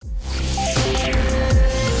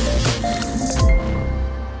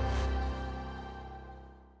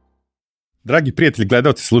Dragi prijatelji,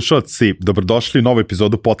 gledalci, slušalci, dobrodošli u novu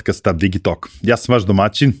epizodu podcasta Digitalk. Ja sam vaš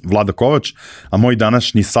domaćin, Vlada Kovač, a moj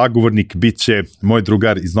današnji sagovornik bit će moj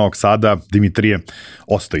drugar iz Novog Sada, Dimitrije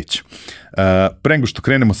Ostojić. Pre nego što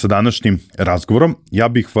krenemo sa današnjim razgovorom, ja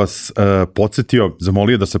bih vas podsjetio,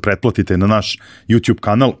 zamolio da se pretplatite na naš YouTube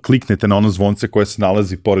kanal, kliknete na ono zvonce koje se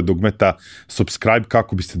nalazi pored dugmeta subscribe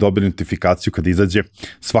kako biste dobili notifikaciju kada izađe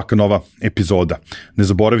svaka nova epizoda. Ne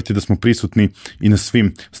zaboravite da smo prisutni i na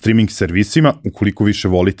svim streaming servisima, ukoliko više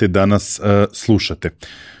volite da nas slušate.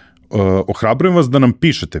 Ohrabrujem vas da nam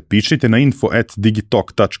pišite na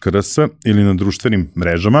info@digitalk.rs ili na društvenim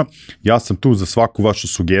mrežama. Ja sam tu za svaku vašu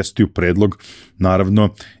sugestiju, predlog, naravno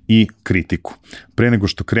i kritiku. Pre nego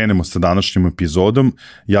što krenemo sa današnjom epizodom,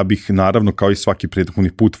 ja bih naravno kao i svaki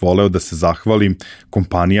prethodni put voleo da se zahvalim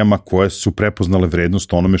kompanijama koje su prepoznale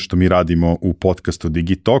vrednost onome što mi radimo u podcastu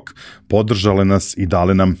Digitalk, podržale nas i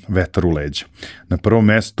dale nam vetar u leđa. Na prvom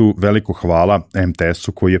mestu veliko hvala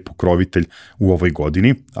MTS-u koji je pokrovitelj u ovoj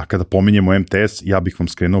godini, a kada pominjemo MTS, ja bih vam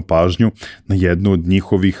skrenuo pažnju na jednu od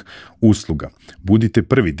njihovih usluga. Budite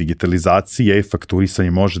prvi, digitalizacija i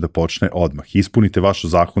fakturisanje može da počne odmah. Ispunite vašu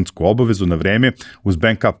zakonsku obavezu na vreme uz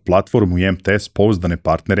Bankup platformu i MTS pouzdane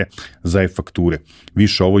partnere za e-fakture.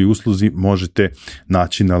 Više o ovoj usluzi možete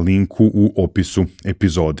naći na linku u opisu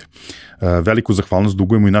epizode. Veliku zahvalnost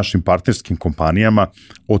dugujemo i našim partnerskim kompanijama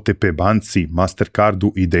OTP banci,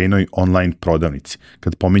 Mastercardu i idejnoj online prodavnici.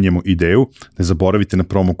 Kad pominjemo ideju, ne zaboravite na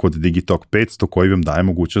promo kod Digitalk 500 koji vam daje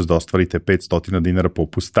mogućnost da ostvarite 500 dinara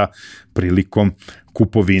popusta prilikom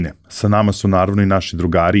kupovine. Sa nama su naravno i naši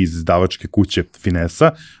drugari iz izdavačke kuće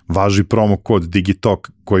Finesa. Važi promo kod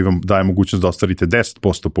Digitalk koji vam daje mogućnost da ostvarite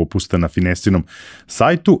 10% popusta na Finesinom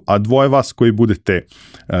sajtu, a dvoje vas koji budete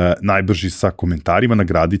najbrži sa komentarima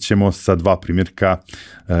nagradit ćemo sa 2 primjerka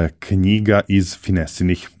knjiga iz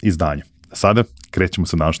Finesinih izdanja. Sada krećemo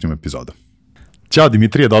sa današnjom epizodom. Ćao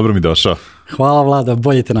Dimitrije, dobro mi došao. Hvala Vlada,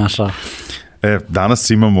 bolje te našao. Danas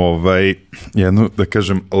imamo jednu, da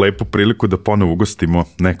kažem, lepu priliku da ponovo ugostimo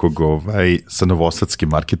nekog sa novosadske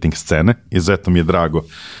marketing scene. Izuzetno mi je drago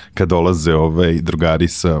kad dolaze drugari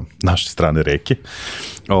sa naše strane reke.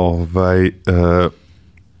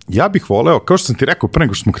 Ja bih voleo, kao što sam ti rekao pre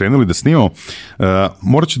nego što smo krenuli da snimamo,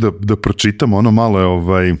 morat ću da pročitam ono malo,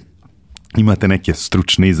 imate neke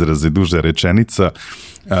stručne izraze, duže rečenica.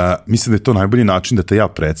 Mislim da je to najbolji način da te ja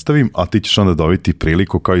predstavim, a ti ćeš onda dobiti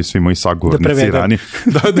priliku kao i svi moji sagovornici ranije.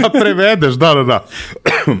 Da prevedeš, da.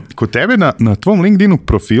 Kod tebe na tvom LinkedInu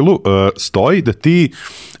profilu stoji da ti,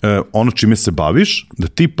 ono čime se baviš, da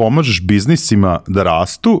ti pomažeš biznisima da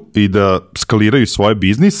rastu i da skaliraju svoje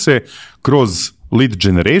biznise kroz lead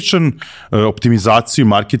generation, optimizaciju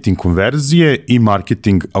marketing konverzije i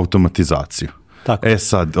marketing automatizaciju. Tako.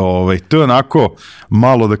 Sad, to je onako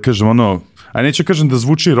malo da kažem a neću kažem da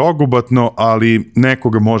zvuči rogobatno, ali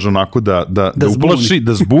nekoga može onako da uplaši,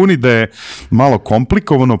 da zbuni, da je malo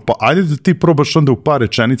komplikovano, pa ajde da ti probaš onda u par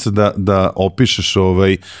rečenica da opišeš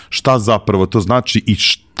šta zapravo to znači i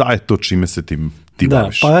šta je to čime se ti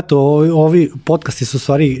baviš. Pa eto, ovi podcasti su u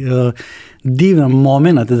stvari divan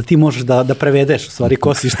moment da ti možeš da prevedeš u stvari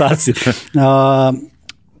ko si, šta si.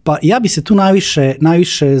 Pa ja bi se tu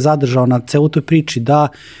najviše zadržao na celu toj priči da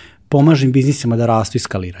pomažem biznisima da rastu i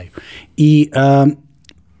skaliraju. I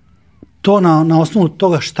to na osnovu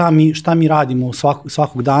toga šta mi radimo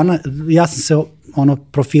svakog dana, ja sam se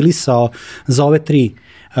profilisao za ove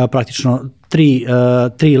praktično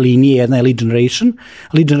tri linije. Jedna je lead generation.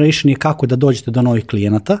 Lead generation je kako da dođete do novih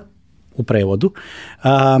klijenata, u prevodu.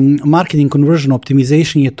 Marketing conversion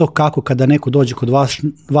optimization je to kako kada neko dođe kod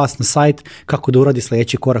vas na sajt, kako da uradi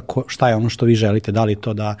sljedeći korak, šta je ono što vi želite, da li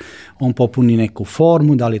to da on popuni neku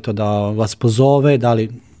formu, da li to da vas pozove, da li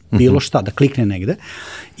bilo šta, da klikne negde.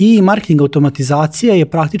 I marketing automatizacija je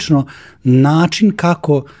praktično način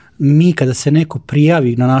kako mi kada se neko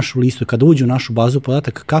prijavi na našu listu, kada uđe u našu bazu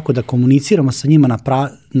podataka, kako da komuniciramo sa njima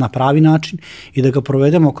na pravi način i da ga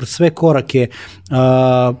provedemo kroz sve korake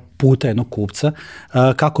puta jednog kupca,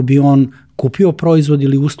 kako bi on kupio proizvod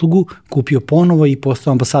ili uslugu, kupio ponovo i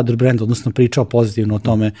postao ambasador brenda, odnosno pričao pozitivno o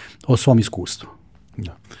tome, o svom iskustvu.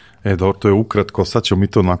 Da. Dobro, to je ukratko, sad ćemo mi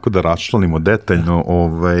to onako da raščlanimo detaljno,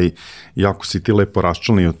 jako si ti lepo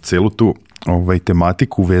raščlanio celu tu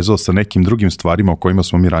tematiku, vezao sa nekim drugim stvarima o kojima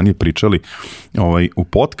smo mi ranije pričali u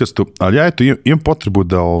podcastu, ali ja imam potrebu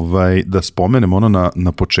da spomenem ono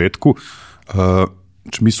na početku,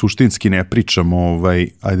 mi suštinski ne pričamo,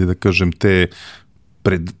 ajde da kažem, te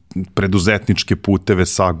preduzetničke puteve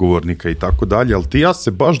sagovornika i tako dalje, ali ti ja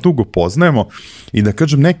se baš dugo poznajemo i da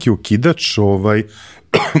kažem neki okidač,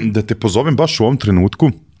 da te pozovem baš u ovom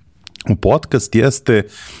trenutku, u podcast jeste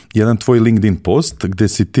jedan tvoj LinkedIn post gde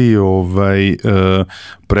si ti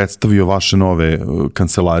predstavio vaše nove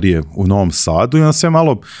kancelarije u Novom Sadu i onda sve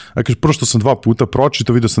malo, prvo što sam 2 puta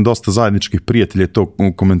pročitao, vidio sam dosta zajedničkih prijatelja to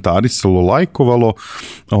komentarisalo, lajkovalo,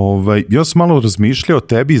 ja sam malo razmišljao o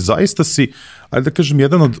tebi i zaista si, ajde da kažem,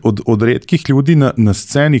 jedan od retkih ljudi na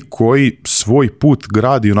sceni koji svoj put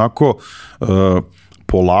gradi onako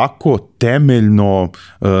polako, temeljno,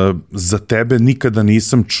 za tebe nikada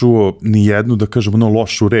nisam čuo ni jednu, da kažem,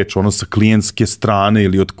 lošu reč, sa klijentske strane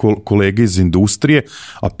ili od kolega iz industrije,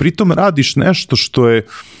 a pritom radiš nešto što je,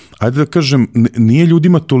 ajde da kažem, nije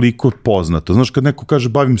ljudima toliko poznato. Znaš, kad neko kaže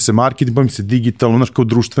bavim se marketing, bavim se digitalno, znaš, kao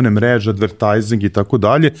društvene mreže, advertising i tako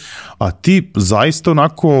dalje, a ti zaista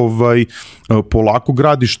onako polako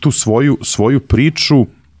gradiš tu svoju priču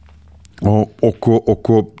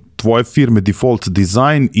oko tvoje firme Default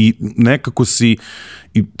Design i nekako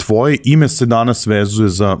i tvoje ime se danas vezuje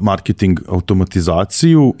za marketing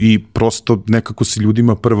automatizaciju i prosto nekako si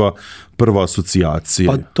ljudima prva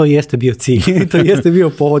asocijacija. Pa to jeste bio cilj, to jeste bio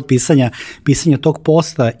povod pisanja tog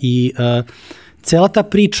posta i cela ta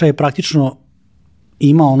priča je praktično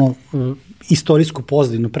ima istorijsku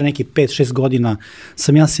pozadinu. Pre nekih 5-6 godina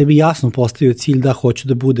sam ja sebi jasno postavio cilj da hoću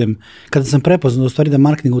da budem, kada sam prepoznao u stvari da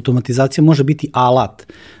marketing automatizacija može biti alat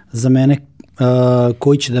za mene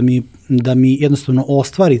koji će da mi jednostavno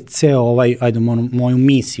ostvari ceo moju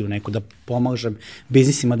misiju neku, da pomažem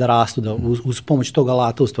biznisima da rastu, da uz pomoć tog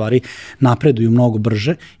alata u stvari napreduju mnogo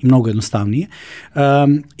brže i mnogo jednostavnije.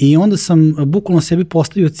 I onda sam bukvalno sebi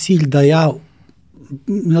postavio cilj da ja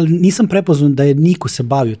nisam prepoznao da je niko se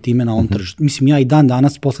bavio time na ovom tržištu. Mislim, ja i dan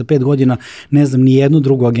danas, posle 5 godina, ne znam ni jednu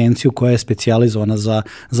drugu agenciju koja je specijalizovana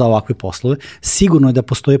za ovakve poslove. Sigurno je da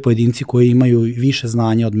postoje pojedinci koji imaju više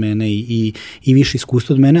znanja od mene i više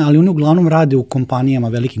iskustva od mene, ali oni uglavnom rade u kompanijama,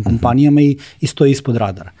 velikim kompanijama i stoje ispod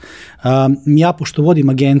radara. Ja, pošto vodim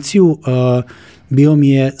agenciju, bio mi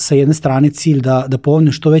je sa jedne strane cilj da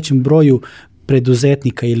pomognem što većem broju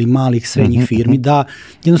preduzetnika ili malih, srednjih firmi, da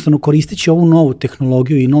jednostavno koristeći ovu novu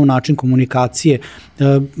tehnologiju i nov način komunikacije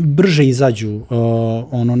brže izađu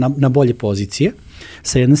na bolje pozicije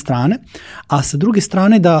sa jedne strane, a sa druge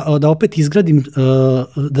strane da opet izgradim,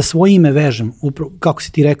 da svoje ime vežem, kako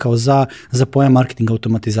si ti rekao, za pojam marketing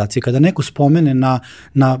automatizacije. Kada neko spomene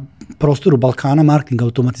na prostoru Balkana marketing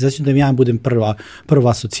automatizaciju, da ja budem prva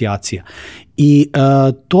asocijacija. I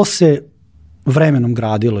to se vremenom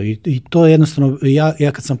gradilo i to je jednostavno,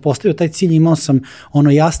 ja kad sam postavio taj cilj imao sam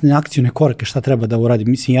jasne akcijne korake šta treba da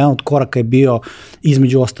uradim. Mislim, jedan od koraka je bio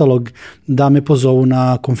između ostalog da me pozovu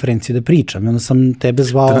na konferenciji da pričam. I onda sam tebe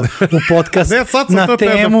zvao u podcast na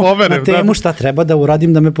temu šta treba da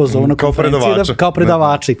uradim, da me pozovu na konferenciji kao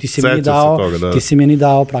predavača i ti si meni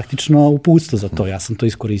dao praktično uputstvo za to. Ja sam to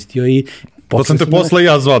iskoristio i to sam te posle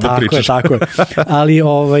ja zvao da pričaš. Tako je. Ali,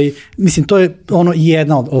 mislim, to je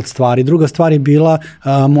jedna od stvari. Druga stvar je bila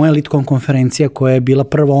moja LeadCon konferencija koja je bila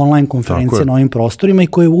prva online konferencija na ovim prostorima i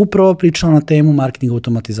koja je upravo pričala na temu marketing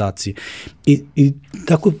automatizacije. I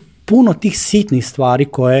tako puno tih sitnih stvari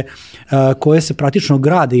koje se praktično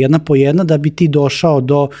grade jedna po jedna da bi ti došao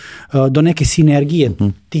do neke sinergije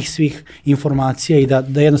tih svih informacija i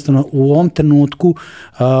da jednostavno u ovom trenutku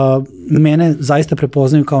mene zaista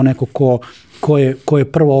prepoznaju kao neko ko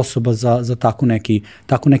je prva osoba za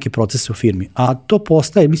tako neki proces u firmi. A to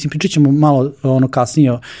postaje, mislim, pričat ćemo malo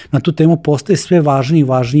kasnije na tu temu, postaje sve važnije i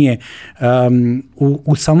važnije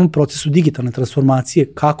u samom procesu digitalne transformacije,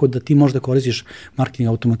 kako da ti možda koristiš marketing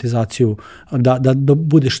automatizaciju, da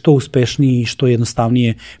budeš što uspešniji i što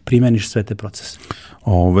jednostavnije primeniš sve te procese.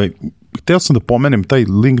 Hteo sam da pomenem taj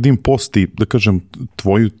LinkedIn post i da kažem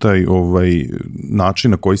tvoju taj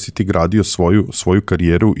način na koji si ti gradio svoju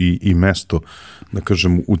karijeru i mesto, da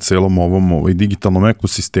kažem, u celom ovom digitalnom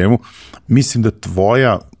ekosistemu. Mislim da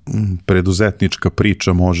tvoja preduzetnička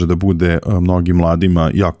priča može da bude mnogim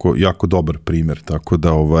mladima jako dobar primjer, tako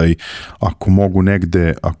da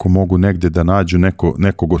ako mogu negde da nađu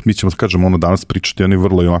nekog, mi ćemo da kažem danas pričati o onoj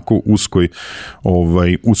vrlo onako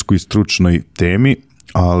uskoj stručnoj temi,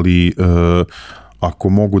 ali ako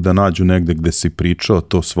mogu da nađu negde gde si pričao,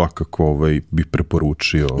 to svakako bi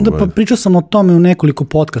preporučio. Da, pa pričao sam o tome u nekoliko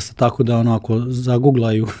podcasta, tako da onako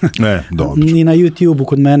zaguglaju. Dobro. I na YouTube-u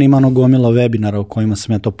kod mene ima gomila webinara u kojima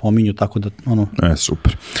sam ja to pominju, tako da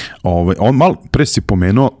super. Malo pre si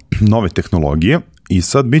pomenuo nove tehnologije i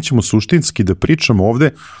sad mi ćemo suštinski da pričamo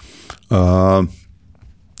ovde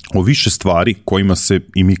o više stvari kojima se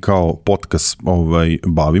i mi kao podcast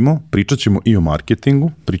bavimo. Pričat ćemo i o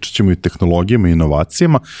marketingu, pričat ćemo i o tehnologijama i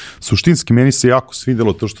inovacijama. Suštinski meni se jako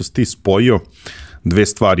svidelo to što si ti spojio 2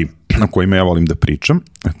 stvari na kojima ja volim da pričam.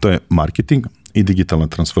 To je marketing i digitalna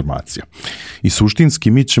transformacija. I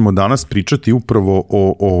suštinski mi ćemo danas pričati upravo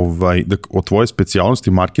o tvojoj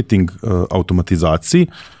specijalnosti marketing automatizaciji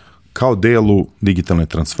kao delu digitalne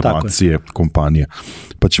transformacije kompanije.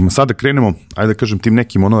 Pa ćemo sada krenemo, ajde da kažem, tim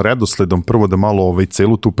nekim redosledom, prvo da malo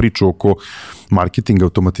celu tu priču oko marketing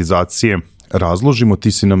automatizacije razložimo.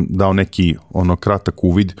 Ti si nam dao neki kratak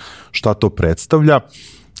uvid šta to predstavlja,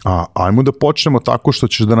 a ajmo da počnemo tako što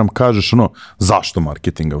ćeš da nam kažeš zašto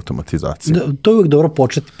marketing automatizacija. To je uvijek dobro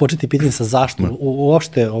početi pitanje sa zašto,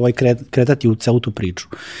 uopšte kretati u celu tu priču.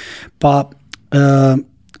 Pa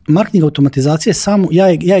marketing automatizacija je samo, ja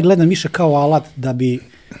je gledam više kao alat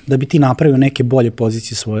da bi ti napravio neke bolje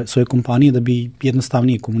pozicije svoje kompanije, da bi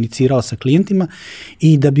jednostavnije komunicirao sa klijentima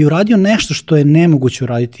i da bi uradio nešto što je nemoguće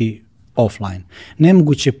uraditi offline.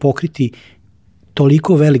 Nemoguće je pokriti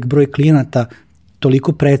toliko velik broj klijenata,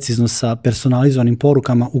 toliko precizno sa personalizovanim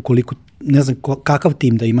porukama, ukoliko ne znam kakav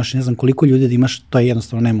tim da imaš, ne znam koliko ljudi da imaš, to je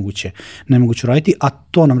jednostavno nemoguće uraditi, a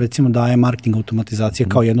to nam recimo daje marketing automatizacija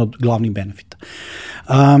kao jedno od glavnih benefita.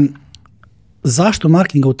 Zašto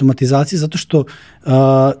marketing automatizacija? Zato što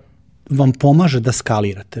vam pomaže da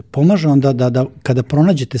skalirate. Pomaže vam da kada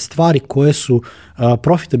pronađete stvari koje su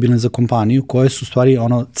profitabilne za kompaniju, koje su stvari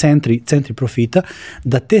centri profita,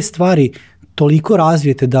 da te stvari toliko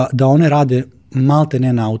razvijete da one rade malte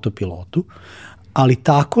ne na autopilotu, ali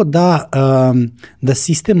tako da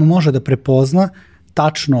sistem može da prepozna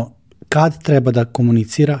tačno kad treba da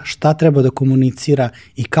komunicira, šta treba da komunicira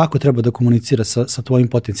i kako treba da komunicira sa tvojim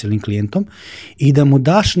potencijalnim klijentom i da mu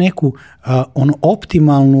daš neku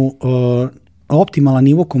optimalan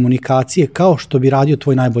nivo komunikacije kao što bi radio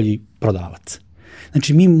tvoj najbolji prodavac.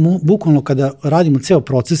 Znači mi bukvalno kada radimo ceo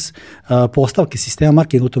proces postavke sistema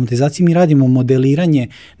marketing automatizacije, mi radimo modeliranje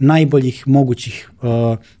najboljih mogućih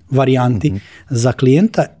varijanti za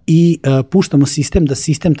klijenta i puštamo sistem da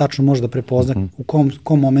sistem tačno može da prepozna u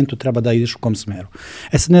kom momentu treba da ideš u kom smeru.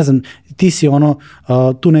 Sad ne znam, ti si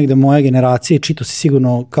tu negde moje generacije, čito si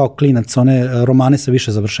sigurno kao klinac one romane sa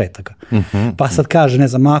više završetaka. Pa sad kaže, ne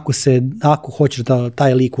znam, ako hoćeš da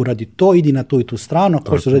taj lik uradi to, idi na tu i tu stranu, ako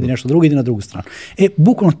hoćeš da uradi nešto drugo, idi na drugu stranu.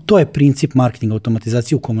 Bukvalno to je princip marketing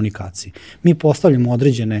automatizacije u komunikaciji. Mi postavljamo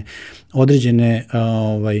određene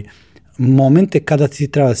momente kada ti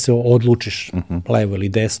treba da se odlučiš levo ili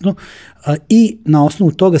desno i na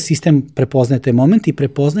osnovu toga sistem prepoznaje te momente i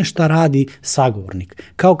prepoznaje šta radi sagovornik.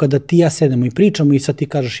 Kao kada ti ja sedemo i pričamo i sad ti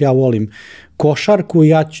kažeš ja volim košarku,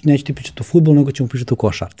 ja neću ti pričati o fudbalu, nego ćemo pričati o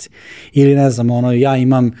košarci. Ili ne znam, ja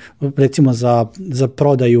imam recimo za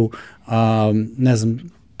prodaju, ne znam,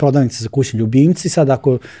 prodavnice za kućni ljubimci, sad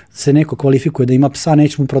ako se neko kvalifikuje da ima psa,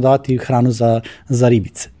 nećemo prodavati hranu za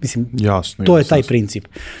ribice. Mislim, to je taj princip.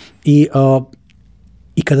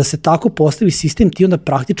 I kada se tako postavi sistem, ti onda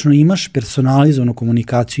praktično imaš personalizovanu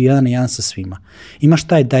komunikaciju jedan na jedan sa svima. Imaš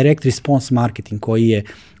taj direct response marketing koji je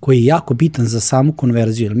jako bitan za samu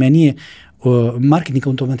konverziju. Jer meni je marketing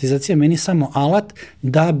automatizacija meni je samo alat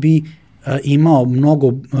da bi imao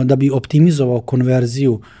da bi optimizovao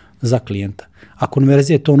konverziju za klijenta. A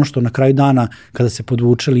konverzija je to ono što na kraju dana kada se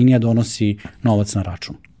podvuče linija donosi novac na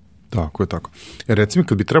račun. Tako je, tako. Recimo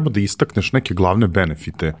kad bi trebao da istakneš neke glavne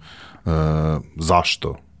benefite,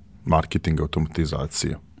 zašto marketing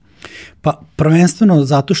automatizacija? Pa prvenstveno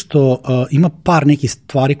zato što ima par nekih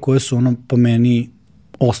stvari koje su po meni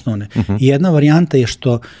osnovne. Jedna varijanta je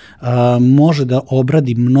što može da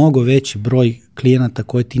obradi mnogo veći broj klijenata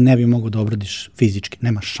koje ti ne bi mogao da obradiš fizički.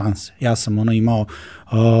 Nema šanse. Ja sam imao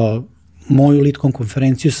moju LeadCon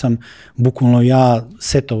konferenciju sam bukvalno ja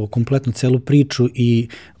setovao kompletnu celu priču i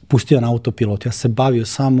pustio na autopilot. Ja se bavio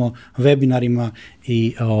samo webinarima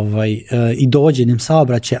i dovođenjem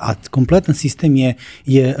saobraćaja, a kompletan sistem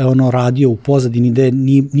je radio u pozadini gde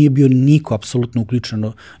nije bio niko apsolutno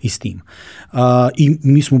uključeno iz tima. I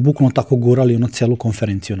mi smo bukvalno tako gurali celu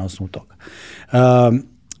konferenciju na osnovu toga.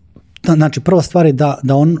 Znači, prva stvar je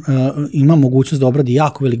da on ima mogućnost da obradi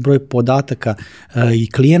jako velik broj podataka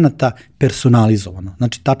i klijenata personalizovano.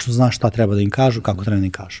 Znači, tačno zna šta treba da im kažu, kako treba da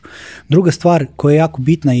im kažu. Druga stvar koja je jako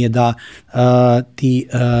bitna je da ti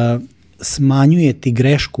smanjuje ti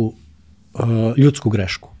grešku, ljudsku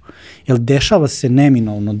grešku. Jer dešava se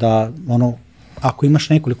neminovno da ako imaš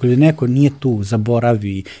nekoliko ljudi, neko nije tu,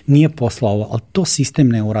 zaboravi, nije poslao ovo, ali to sistem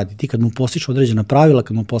ne uradi. Ti kad mu postiš određena pravila,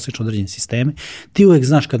 kad mu postiš određene sisteme, ti uvek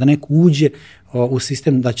znaš kada neko uđe, u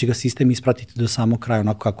sistem, da će ga sistem ispratiti do samog kraja,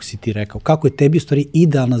 onako kako si ti rekao. Kako je tebi u stvari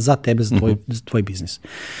idealna za tebe, za tvoj biznis.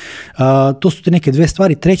 To su te neke dve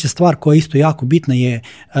stvari. Treća stvar koja je isto jako bitna je,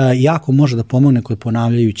 jako može da pomogne kod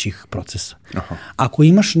ponavljajućih procesa. Aha. Ako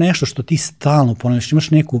imaš nešto što ti stalno ponavljaš, imaš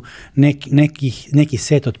neki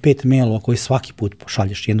set od 5 mailova koji svaki put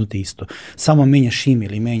pošalješ jedno te isto, samo menjaš ime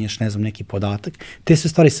ili menjaš, ne znam, neki podatak, te sve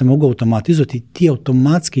stvari se mogu automatizovati. Ti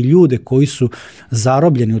automatski ljude koji su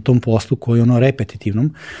zarobljeni u tom poslu, koji je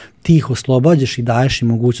repetitivnom, ti ih oslobađaš i daješ im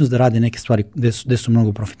mogućnost da rade neke stvari gde su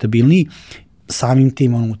mnogo profitabilniji. Samim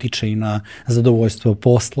tim on utiče i na zadovoljstvo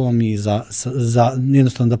poslom i za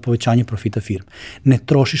jednostavno da povećanje profita firme. Ne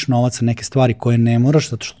trošiš novac na neke stvari koje ne moraš,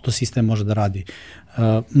 zato što to sistem može da radi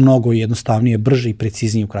mnogo jednostavnije, brže i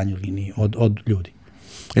preciznije u krajnjoj liniji od ljudi.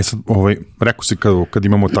 Sad, rekao si kad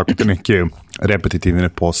imamo tako neke repetitivne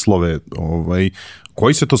poslove,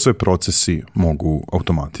 koji se to sve procesi mogu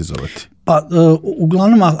automatizovati? Pa,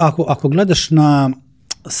 uglavnom, ako gledaš na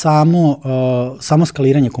samo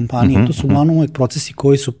skaliranje kompanije, to su uglavnom uvijek procesi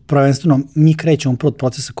koji su prvenstveno, mi krećemo prvo od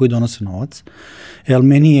procesa koji donose novac, jer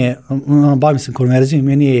meni je, bavim se konverzijom,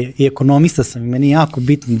 meni je i ekonomista sam, meni je jako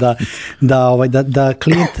bitno da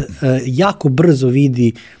klijent jako brzo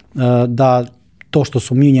vidi da to što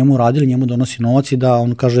su mi njemu radili, njemu donosi novac i da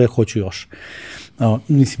on kaže hoću još.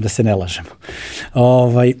 Mislim da se ne lažemo.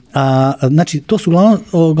 Znači, to su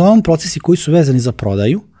uglavnom procesi koji su vezani za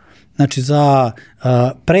prodaju, znači za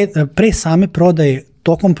pre same prodaje,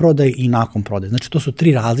 tokom prodaje i nakon prodaje. Znači, to su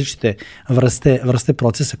 3 različite vrste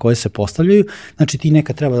procesa koje se postavljaju. Znači, ti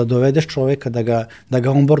nekad treba da dovedeš čoveka, da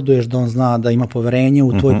ga onboarduješ, da on zna da ima poverenje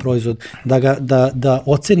u tvoj proizvod, da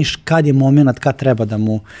oceniš kad je moment, kad treba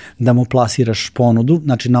da mu plasiraš ponudu.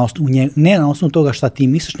 Znači, ne na osnovu toga šta ti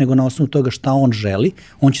misliš, nego na osnovu toga šta on želi.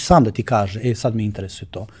 On će sam da ti kaže, sad me interesuje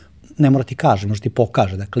to. Ne mora ti kaže, može ti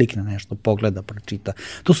pokaže da klikne nešto, pogleda, pročita.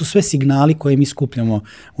 To su sve signali koje mi skupljamo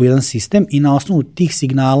u jedan sistem i na osnovu tih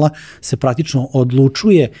signala se praktično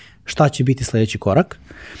odlučuje šta će biti sledeći korak.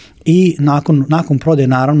 I nakon prodaje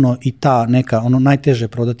naravno i ta neka, najteže je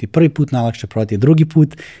prodati prvi put, najlakše je prodati drugi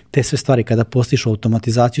put, te sve stvari kada postiš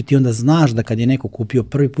automatizaciju, ti onda znaš da kad je neko kupio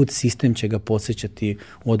prvi put, sistem će ga podsjećati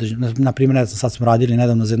u određenu. Na primjer, sad smo radili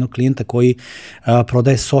nedavno za jednog klijenta koji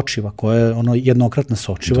prodaje sočiva, koje je jednokratna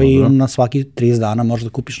sočiva. Dobro. I on na svaki 30 dana može da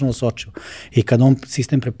kupiš novo sočivo. I kad on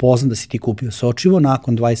sistem prepozna da si ti kupio sočivo,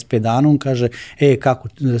 nakon 25 dana on kaže, kako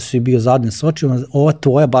si bio zadnje sočivo, ova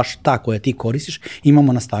tvoja baš ta koja ti koristiš,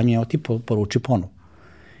 imamo na stanju, evo ti poruči ponovo.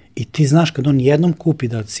 I ti znaš kad on jednom kupi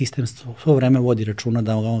da sistem svo vreme vodi računa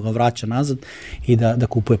da ga vraća nazad i da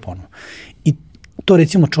kupuje ponovo. I to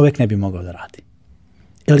recimo čovjek ne bi mogao da radi.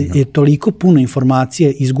 Jer je toliko puno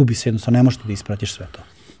informacije, izgubi se jednostavno, ne možeš da ispratiš sve to.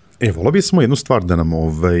 Volio bismo jednu stvar da nam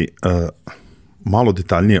malo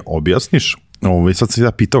detaljnije objasniš. Sad sam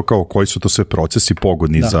ja pitao koji su to sve procesi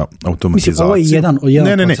pogodni za automatizaciju. Mislim, ovo je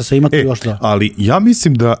jedan procesa, ima tu još da. Ali ja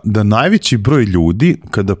mislim da najveći broj ljudi,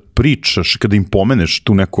 kada pričaš, kada im pomeneš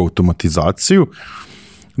tu neku automatizaciju,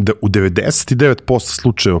 da u 99%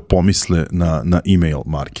 slučajeva pomisle na email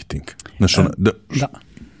marketing. Znaš,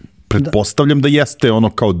 pretpostavljam da jeste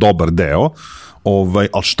kao dobar deo,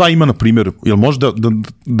 ali šta ima, na primjer, jel možda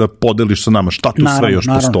da podeliš sa nama šta tu sve još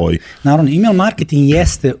postoji? Naravno, email marketing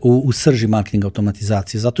jeste u srži marketing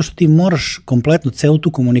automatizacije, zato što ti moraš kompletno celu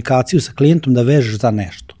tu komunikaciju sa klijentom da vežeš za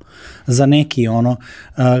nešto, za neki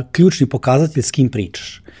ključni pokazatelj s kim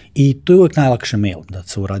pričaš. I to je uvijek najlakše mail da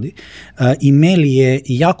se uradi. Email je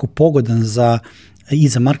jako pogodan i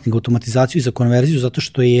za marketing automatizaciju i za konverziju, zato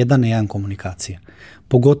što je 1 na 1 komunikacija.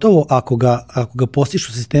 Pogotovo ako ga postiš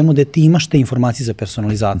u sistemu gde ti imaš te informacije za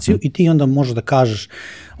personalizaciju i ti onda možeš da kažeš,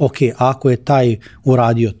 ok, ako je taj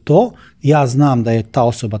uradio to, ja znam da je ta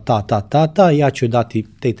osoba ta, ja ću joj dati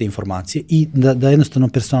te informacije i da jednostavno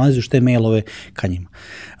personalizuješ te mailove ka njima.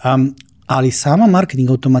 Ali sama marketing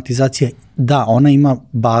automatizacija, da, ona ima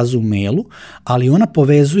bazu u mailu, ali ona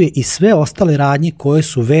povezuje i sve ostale radnje koje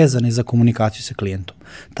su vezane za komunikaciju sa klijentom.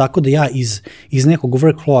 Tako da ja iz nekog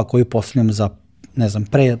workflowa koji postavljam za, ne znam,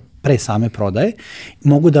 pre same prodaje,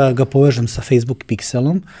 mogu da ga povežem sa Facebook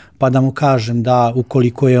Pixelom, pa da mu kažem da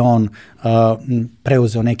ukoliko je on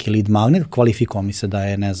preuzeo neki lead magnet, kvalifikao mi se da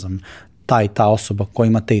je, ne znam, ta osoba koja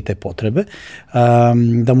ima te i te potrebe,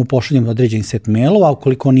 da mu pošaljem određeni set mailova, a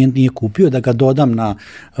ukoliko on nije kupio, da ga dodam na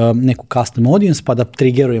neku custom audience, pa da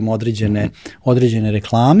triggerujem određene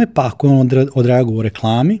reklame, pa ako on odreaguje u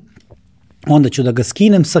reklami, onda ću da ga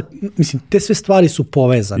skinem. Mislim, te sve stvari su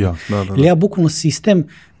povezane. Ja bukvalno sistem,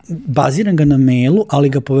 baziram ga na mailu, ali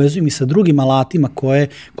ga povezujem i sa drugim alatima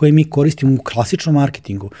koje mi koristimo u klasičnom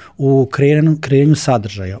marketingu, u kreiranju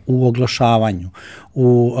sadržaja, u oglašavanju,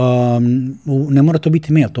 ne mora to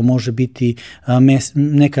biti mail, to može biti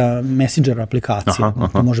neka messenger aplikacija,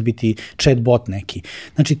 to može biti chatbot neki.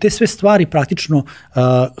 Znači, te sve stvari praktično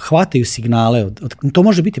hvataju signale, to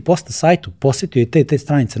može biti post na sajtu, posetio je te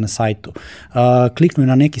stranice na sajtu, kliknuo je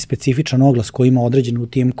na neki specifičan oglas koji ima određene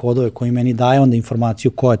UTM kodove koji meni daje onda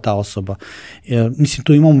informaciju ko je ta osoba. Mislim,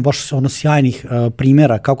 tu imamo baš sjajnih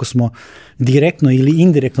primjera kako smo direktno ili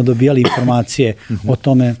indirektno dobijali informacije o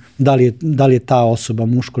tome da li je ta osoba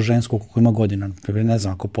muško, žensko, koliko ima godina. Ne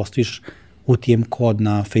znam, ako postojiš UTM kod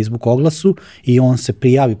na Facebook oglasu i on se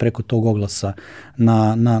prijavi preko tog oglasa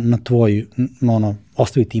na tvoj,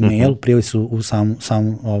 ostaviti e-mail, prijavi se u sam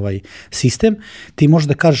sistem, ti možeš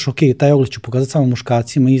da kažeš, ok, taj oglas ću pokazati samo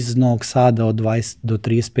muškarcima iz Novog Sada od 20 do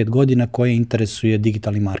 35 godina koje interesuje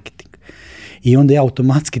digitalni marketing. I onda ja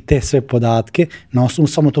automatski te sve podatke na osnovu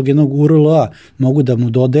samo tog jednog URL-a mogu da mu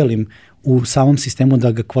dodelim u samom sistemu,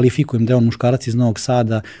 da ga kvalifikujem da je on muškarac iz Novog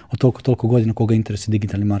Sada od toliko godina koga interesuje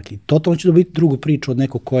digitalni marketing. To će da biti drugu priču od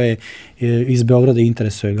nekog ko je iz Beograda i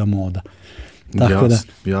interesuje ga moda.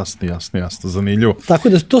 Jasno, zanimljivo. Tako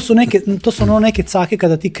da to su neke cake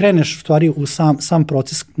kada ti kreneš u stvari u sam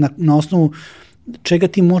proces na osnovu čega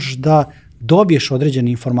ti možeš da dobiješ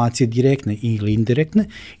određene informacije direktne ili indirektne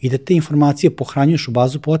i da te informacije pohranjuješ u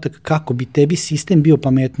bazu podataka kako bi tebi sistem bio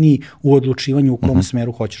pametniji u odlučivanju u kom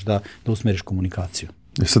smeru hoćeš da usmeriš komunikaciju.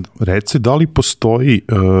 Sad, reci, da li postoji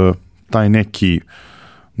taj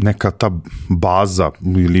neka ta baza,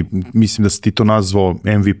 ili mislim da si ti to nazvao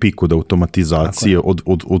MVP kod automatizacije,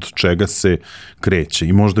 od čega se kreće,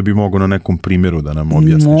 i možda bi mogao na nekom primjeru da nam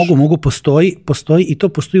objasniš. Mogu, postoji i to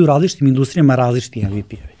postoji u različitim industrijama, različiti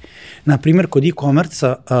MVP-evi. Naprimjer, kod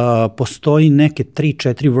e-commerce postoji neke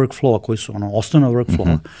 3-4 workflow-a koji su osnovna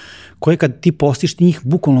workflow-a, koje kad ti postiš, ti njih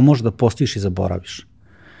bukvalno možeš da postiš i zaboraviš.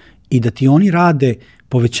 I da ti oni rade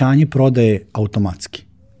povećanje prodaje automatski.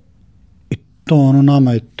 I to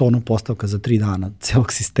nama je to postavka za 3 dana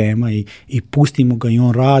celog sistema i pustimo ga i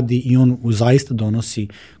on radi i on zaista donosi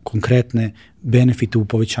konkretne benefite u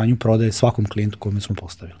povećanju prodaje svakom klijentu kome smo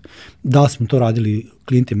postavili. Da li smo to radili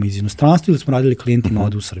klijentima iz inostranstva ili smo radili klijentima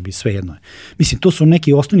ovde u Srbiji, sve jedno je. Mislim, to su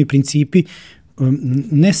neki osnovni principi,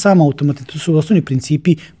 ne samo automatizacije, to su osnovni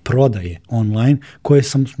principi prodaje online koje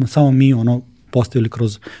smo samo mi postavili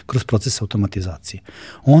kroz proces automatizacije.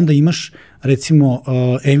 Onda imaš recimo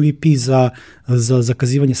MVP za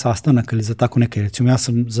zakazivanje sastanaka ili za tako neke, recimo ja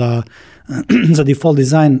sam za default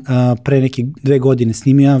design pre neke 2 godine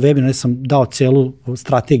snimio jedan webinar, ja sam dao celu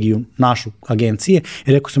strategiju našu agencije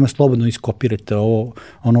i rekao sam slobodno iskopirajte ovo,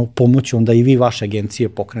 pomoću onda i vi vaše agencije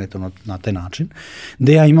pokrenete na taj način,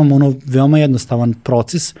 gde ja imam veoma jednostavan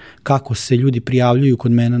proces kako se ljudi prijavljuju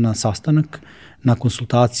kod mene na sastanak, na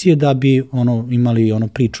konsultacije, da bi imali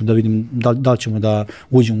priču, da vidim da li ćemo da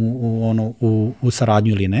uđemo u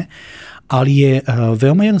saradnju ili ne. Ali je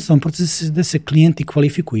veoma jednostavan proces gde se klijenti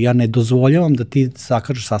kvalifikuju. Ja ne dozvoljavam da ti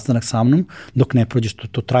zakažeš sastanak sa mnom dok ne prođeš,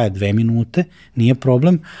 to traje 2 minute, nije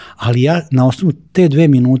problem, ali ja na osnovu te 2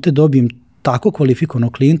 minute dobijem tako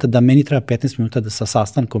kvalifikovanog klijenta da meni treba 15 minuta da sa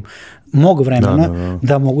sastankom mog vremena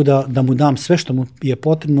da mogu da mu dam sve što mu je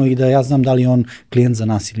potrebno i da ja znam da li je on klijent za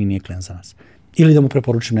nas ili nije klijent za nas. Ili da mu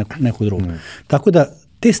preporučim neku drugu. Tako da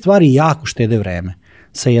te stvari jako štede vreme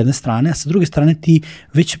sa jedne strane, a sa druge strane ti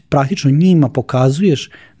već praktično njima pokazuješ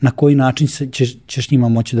na koji način ćeš njima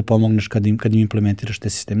moći da pomogneš kad im implementiraš te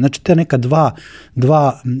sisteme. Znači, te neka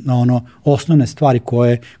dva osnovne stvari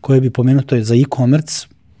koje bi pomenuto je za e-commerce,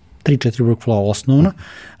 3-4 workflow osnovna,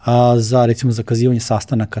 za recimo zakazivanje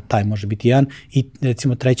sastanaka, taj može biti jedan, i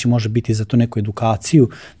recimo treći može biti za to neku edukaciju,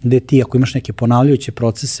 gde ti ako imaš neke ponavljajuće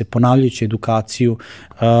procese, ponavljajuću edukaciju,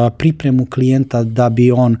 pripremu klijenta da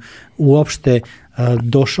bi on uopšte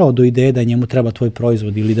došao do ideje da njemu treba tvoj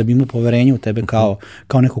proizvod ili da bi imao poverenje u tebe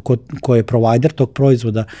kao neko ko je provider tog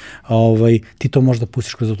proizvoda, ti to možda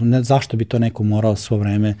pustiš kroz to. Zašto bi to neko morao svo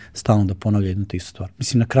vreme stalno da ponavlja jednu te istu stvar?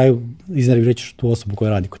 Mislim, na kraju iznerviraćeš tu osobu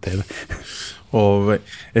koja radi kod tebe.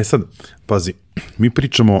 Sad, pazi, mi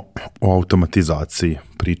pričamo o automatizaciji,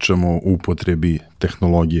 pričamo o upotrebi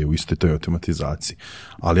tehnologije u istoj toj automatizaciji,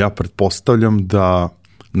 ali ja pretpostavljam da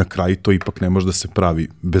na kraju to ipak ne može da se pravi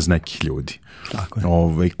bez nekih ljudi. Tako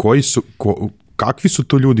je. Kakvi su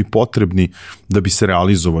to ljudi potrebni da bi se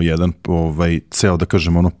realizovao jedan ceo, da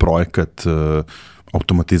kažemo, projekat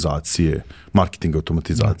automatizacije, marketing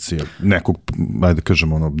automatizacije, nekog, ajde da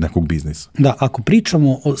kažemo, nekog biznisa? Da, ako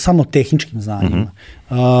pričamo samo o tehničkim znanjima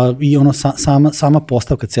i sama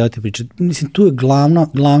postavka cijele te priče, mislim, tu je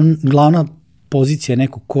glavna pozicija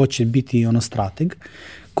neko ko će biti strateg,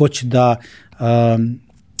 ko će da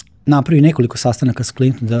napravi nekoliko sastanaka s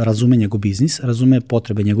klijentom da razume njegov biznis, razume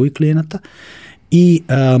potrebe njegovih klijenata i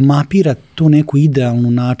mapira tu neku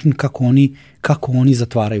idealnu način kako oni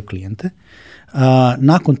zatvaraju klijente.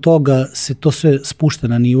 Nakon toga se to sve spušta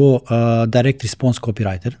na nivo direct response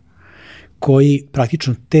copywriter, koji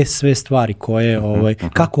praktično te sve stvari koje,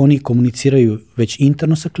 kako oni komuniciraju već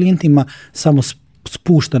interno sa klijentima, samo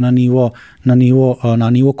spušta na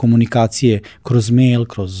nivo komunikacije kroz mail,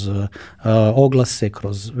 kroz oglase,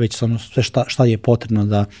 kroz već sve šta je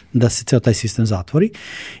potrebno da se ceo taj sistem zatvori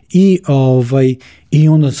i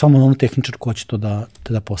onda samo tehničar ko će to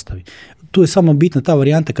da postavi. Tu je samo bitna ta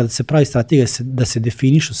varijanta kada se pravi strategija da se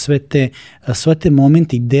definišu sve te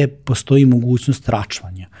momenti gde postoji mogućnost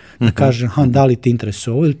račvanja. Da kaže, da li te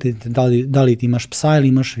interesuje ovo, da li ti imaš psa ili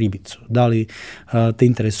imaš ribicu, da li te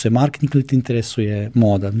interesuje marketing ili te interesuje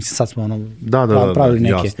moda. Mislim, sad smo pravili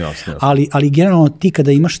neke. Jasne. Ali generalno ti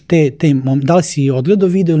kada imaš da li si odgledao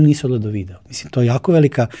video ili nisi odgledao video. Mislim, to je jako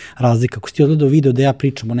velika razlika. Ako si ti odgledao video da ja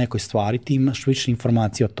pričam o nekoj stvari, ti imaš više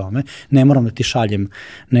informacije o tome, ne moram da ti šaljem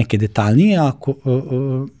neke detaljnije,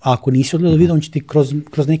 ako nisi odgledao video, on će ti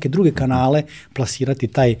kroz neke druge kanale plasirati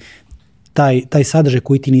taj sadržaj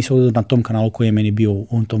koji ti nisi odgledao na tom kanalu koji je meni bio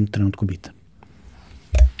u tom trenutku bitan.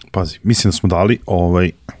 Pazi, mislim da smo dali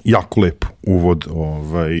jako lep uvod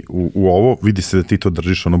u ovo. Vidi se da ti to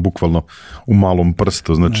držiš bukvalno u malom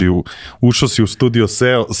prstu. Znači, ušao si u studio,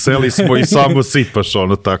 seli smo i samo sipaš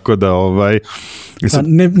tako da...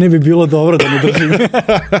 Ne bi bilo dobro da ne držim.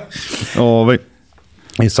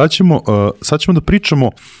 Sad ćemo da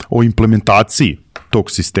pričamo o implementaciji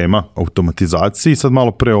tog sistema, automatizaciji. Sad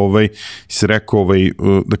malo pre si rekao,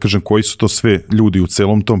 da kažem, koji su to sve ljudi u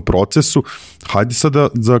celom tom procesu. Hajde sad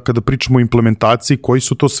kada pričamo o implementaciji, koji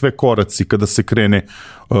su to sve koraci kada se krene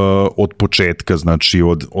od početka, znači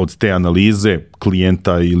od te analize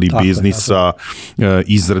klijenta ili biznisa,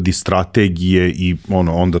 izradi strategije i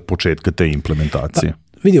onda početka te implementacije.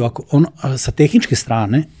 Vidi ovako, sa tehničke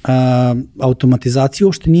strane, automatizacija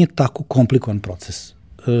uopšte nije tako komplikovan proces.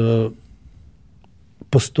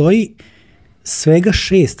 Postoji svega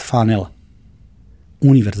 6 funnela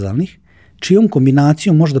univerzalnih, čijom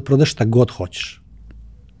kombinacijom možeš da prodaš šta god hoćeš.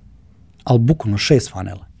 Ali bukvalno 6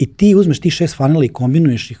 funnela. I ti uzmeš ti 6 funnela i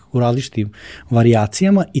kombinuješ ih u različitim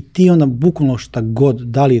varijacijama i ti onda bukvalno šta god,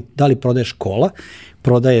 da li prodaješ kola,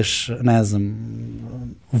 prodaješ, ne znam,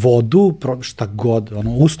 vodu, šta god,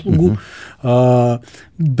 uslugu,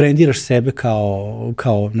 brandiraš sebe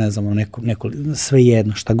kao ne znam, neko sve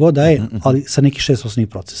jedno, šta god da je, ali sa nekih 6 osnovnih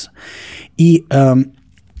procesa. I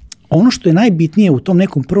ono što je najbitnije u tom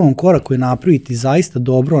nekom prvom koraku je napraviti zaista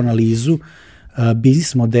dobru analizu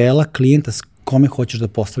biznis modela klijenta s kome hoćeš da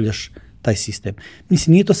postavljaš taj sistem.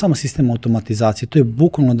 Mislim, nije to samo sistem automatizacije, to je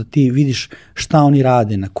bukvalno da ti vidiš šta oni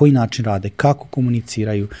rade, na koji način rade, kako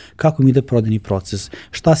komuniciraju, kako im ide prodajni proces,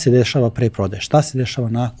 šta se dešava pre prodaje, šta se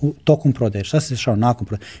dešava tokom prodaje, šta se dešava nakon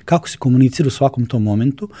prodaje, kako se komunicira u svakom tom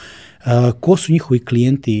momentu, ko su njihovi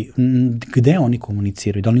klijenti, gde oni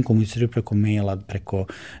komuniciraju, da li oni komuniciraju preko maila, preko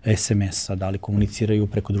SMS-a, da li komuniciraju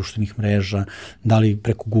preko društvenih mreža, da li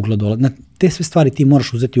preko Google-a, te sve stvari ti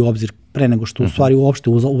moraš uzeti u obzir pre nego što u stvari uopšte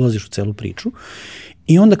ulaziš u celu priču.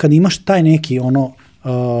 I onda kad imaš taj neki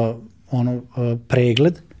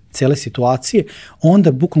pregled cele situacije,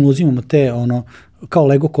 onda bukvalno uzimamo te kao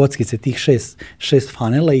Lego kockice, tih 6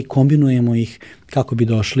 funnela i kombinujemo ih kako bi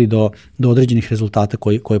došli do određenih rezultata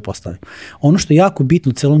koje postavimo. Ono što je jako bitno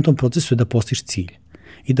u celom tom procesu je da postiš cilj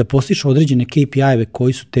i da postiš određene KPI-eve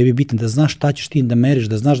koji su tebi bitni, da znaš šta ćeš ti da meriš,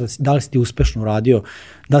 da znaš da li si ti uspešno uradio,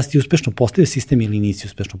 da li si ti uspešno postavio sistem ili nisi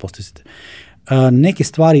uspešno postavio sistem. Neke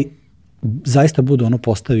stvari zaista budu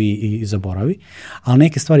postavi i zaboravi, ali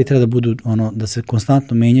neke stvari treba da budu da se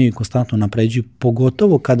konstantno menjaju i konstantno napređuju,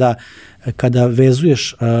 pogotovo kada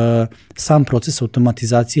vezuješ sam proces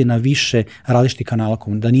automatizacije na više različitih kanala,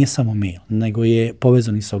 da nije samo mail, nego je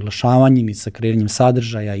povezan i sa oglašavanjem i sa kreiranjem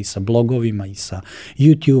sadržaja i sa blogovima i sa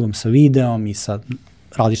YouTube-om, sa videom i sa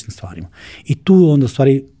različitim stvarima. I tu onda u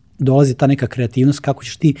stvari dolazi ta neka kreativnost kako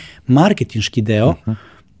ćeš ti marketinški deo,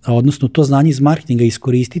 odnosno to znanje iz marketinga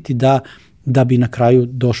iskoristiti da bi na kraju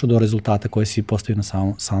došao do rezultata koje si postavio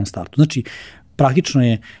na samom startu. Znači, praktično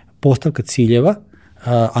je postavka ciljeva,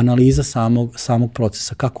 analiza samog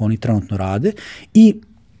procesa, kako oni trenutno rade i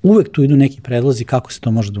uvek tu idu neki predlozi kako se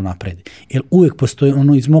to može da unapredi. Jer uvek postoji,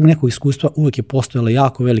 iz mog nekog iskustva, uvek je postojala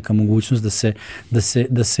jako velika mogućnost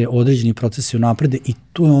da se određeni procesi unaprede i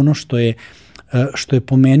to je ono što je što je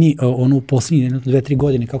po meni u posljednje 2-3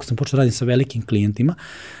 godine, kako sam počeo raditi sa velikim klijentima,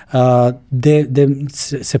 gde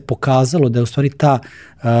se pokazalo da je u stvari ta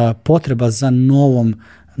potreba za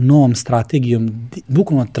novom strategijom,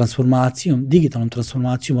 bukvalno transformacijom, digitalnom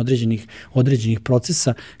transformacijom određenih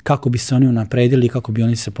procesa, kako bi se oni unapredili i kako bi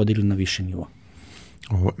oni se podigli na više nivo.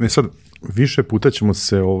 Sad, više puta ćemo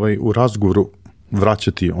se u razgovoru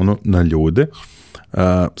vraćati na ljude.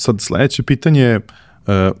 Sad, sledeće pitanje je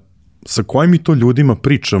sa kojim mi to ljudima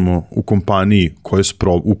pričamo u kompaniji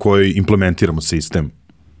u kojoj implementiramo sistem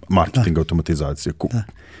marketing automatizacije? Da.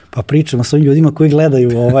 Pa pričamo s ovim ljudima koji gledaju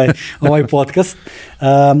ovaj podcast.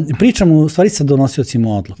 Pričamo u stvari sa donosiocima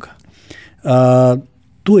odluka.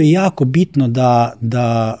 Tu je jako bitno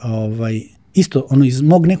da isto iz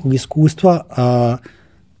mog nekog iskustva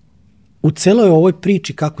u celoj ovoj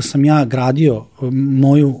priči kako sam ja gradio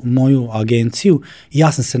moju agenciju,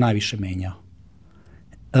 ja sam se najviše menjao.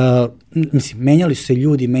 Menjali su se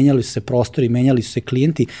ljudi, menjali su se prostori, menjali su se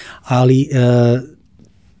klijenti, ali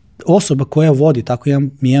osoba koja vodi tako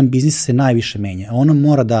jedan biznis se najviše menja. Ona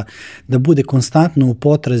mora da bude konstantno u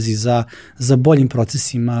potrazi za boljim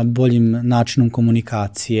procesima, boljim načinom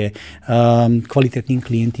komunikacije, kvalitetnim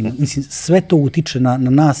klijentima. Sve to utiče na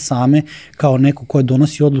nas same kao neko ko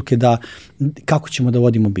donosi odluke kako ćemo da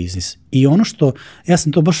vodimo biznis. I ono što, ja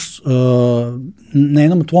sam to baš na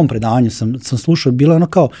jednom tvom predavanju sam slušao, bilo je ono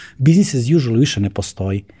kao business as usual više ne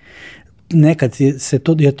postoji. Nekad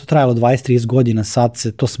je to trajalo 20-30 godina, sad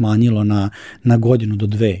se to smanjilo na godinu do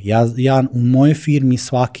 2. Ja u mojoj firmi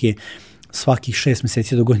svakih 6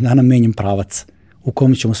 meseci do godinu dana menjam pravac u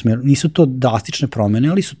kom ćemo smjeru. Nisu to drastične promjene,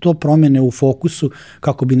 ali su to promjene u fokusu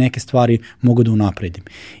kako bi neke stvari mogu da unapredim.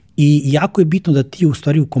 I jako je bitno da ti u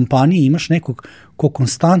stvari u kompaniji imaš nekog ko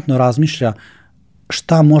konstantno razmišlja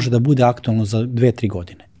šta može da bude aktualno za 2-3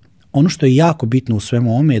 godine. Ono što je jako bitno u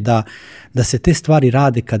svemu ovome je da se te stvari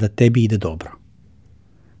rade kada tebi ide dobro.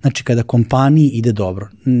 Znači, kada kompaniji ide dobro.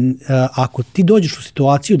 Ako ti dođeš u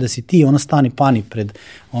situaciju da si ti stani pani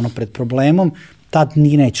pred problemom, tad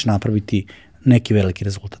ni nećeš napraviti neki veliki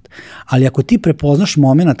rezultat. Ali ako ti prepoznaš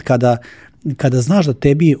moment kada znaš da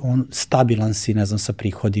tebi stabilan si, ne znam, sa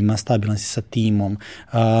prihodima, stabilan si sa timom,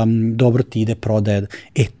 dobro ti ide prodaja,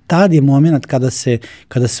 tad je moment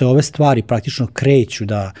kada se ove stvari praktično kreću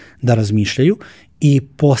da razmišljaju i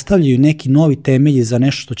postavljaju neki novi temelji za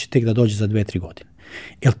nešto što će tek da dođe za 2-3 godine.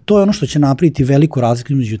 Jer to je ono što će napraviti veliku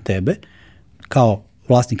razliku između tebe kao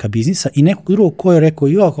vlasnika biznisa i nekog drugog ko je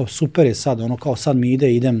rekao, super je sad, kao sad mi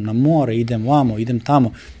idem na more, idem vamo, idem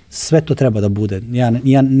tamo. Sve to treba da bude.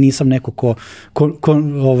 Ja nisam neko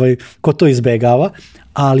ko to izbegava,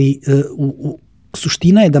 ali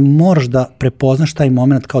suština je da moraš da prepoznaš taj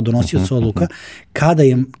moment kao donosioc odluka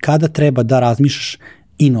kada treba da razmišljaš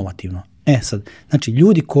inovativno. Sad, znači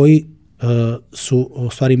ljudi koji su u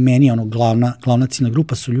stvari meni glavna ciljna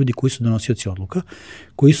grupa su ljudi koji su donosioci odluka,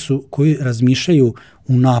 koji razmišljaju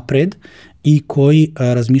unapred i koji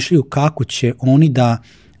razmišljaju kako će oni da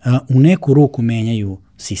u neku ruku menjaju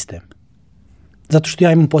sistem. Zato što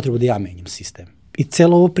ja imam potrebu da ja menjam sistem. I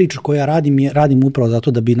celo ovo priču koju ja radim upravo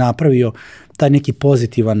zato da bi napravio taj neki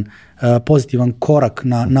pozitivan korak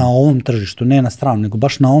na ovom tržištu, ne na stranu, nego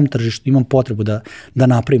baš na ovom tržištu imam potrebu da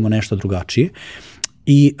napravimo nešto drugačije.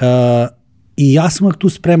 I ja sam uvijek tu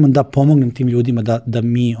spreman da pomognem tim ljudima da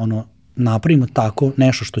mi napravimo tako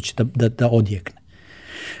nešto što će da odjekne.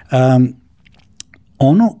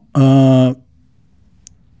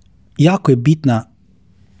 Jako je bitna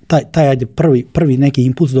taj prvi neki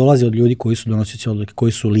impuls dolazi od ljudi koji su donosioci odluke,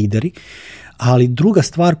 koji su lideri, ali druga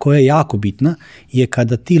stvar koja je jako bitna je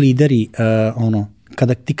kada ti lideri,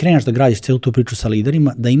 kada ti kreneš da gradiš celu tu priču sa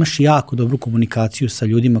liderima, da imaš jako dobru komunikaciju sa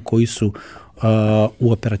ljudima koji su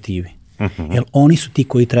u operativi. Jer oni su ti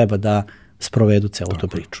koji treba da sprovedu celu tu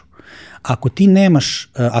priču. Ako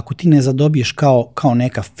ti ne zadobiješ kao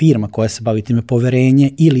neka firma koja se bavi time,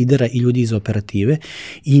 poverenje i lidera i ljudi iz operative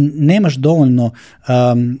i nemaš dovoljno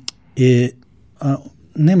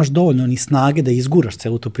ni snage da izguraš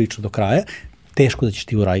celu tu priču do kraja, teško da ćeš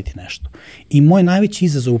ti uraditi nešto. I moj najveći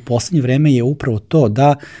izazov u poslednje vreme je upravo to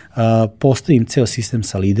da postavim ceo sistem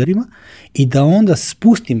sa liderima i da onda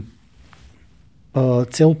spustim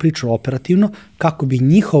celu priču operativno kako bi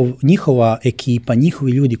njihova ekipa,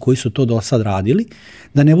 njihovi ljudi koji su to do sad radili,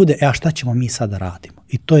 da ne bude, a šta ćemo mi sad da radimo?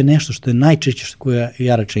 I to je nešto što je najčešće koju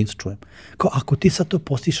ja rečenicu čujem. Kao, ako ti sad to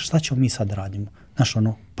postiš, šta ćemo mi sad da radimo? Znaš,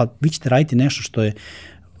 pa vi ćete raditi nešto što je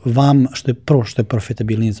prvo što je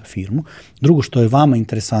profitabilnije za firmu, drugo što je vama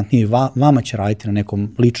interesantnije, vama će raditi na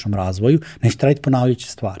nekom ličnom razvoju, nećete raditi ponavljajuće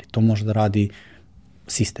stvari, to može da radi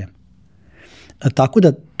sistem. Tako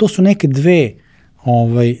da to su neke dve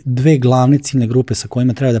dve glavne ciljne grupe sa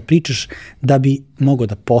kojima treba da pričaš da bi mogao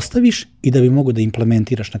da postaviš i da bi mogao da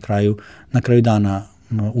implementiraš na kraju dana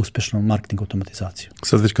uspešnu marketing automatizaciju.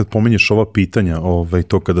 Sad već kad pominješ ova pitanja,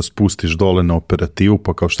 to kada spustiš dole na operativu,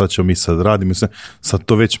 pa kao šta ćemo mi sad radimo, sad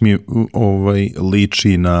to već mi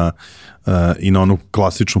liči i na onu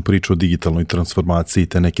klasičnu priču o digitalnoj transformaciji,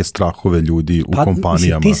 te neke strahove ljudi u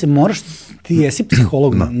kompanijama. Ti jesi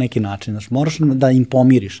psiholog na neki način, znaš, moraš da im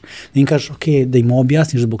pomiriš, da im kažeš, da im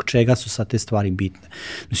objasniš zbog čega su sad te stvari bitne.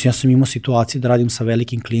 Znači, ja sam imao situaciju da radim sa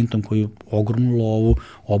velikim klijentom koji ogromnu lovu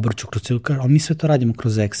obrću kroz celu, ali mi sve to radimo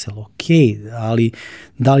kroz Excel, ali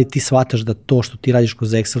da li ti shvataš da to što ti radiš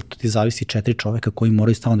kroz Excel, to ti zavisi 4 čoveka koji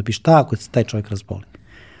moraju stalno da pišu, šta ako se taj čovek razboli?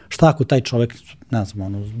 Šta ako taj čovek, ne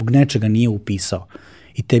znam, zbog nečega nije upisao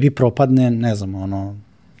i tebi propadne, ne znam,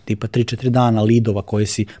 tipa 3-4 dana lidova koje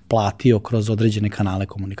si platio kroz određene kanale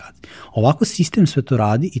komunikacije. Ovako sistem sve to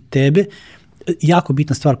radi i tebe, jako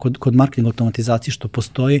bitna stvar kod marketing automatizacije što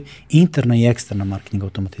postoje interna i eksterna marketing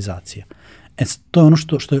automatizacija. To je ono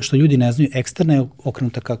što ljudi ne znaju, eksterna je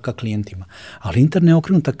okrenuta ka klijentima, ali interna je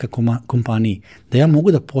okrenuta ka kompaniji. Da ja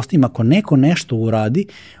mogu da postavim, ako neko nešto uradi,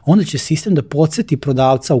 onda će sistem da podsjeti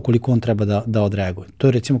prodavca ukoliko on treba da odreaguje. To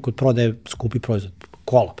je recimo kod prodaje skupi proizvod,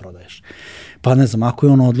 kola prodaješ. Pa ne znam, ako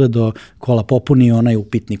je on odgledao kola, popuni onaj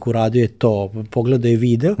upitnik, uradio je to, pogledao je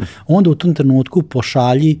video, onda u tom trenutku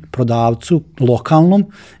pošalji prodavcu lokalnom,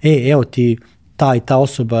 evo ti ta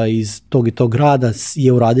osoba iz tog i tog grada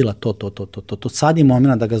je uradila to. Sad je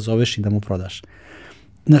moment da ga zoveš i da mu prodaš.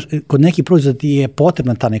 Znaš, kod nekih proizvoda ti je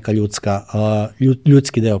potrebna ta neka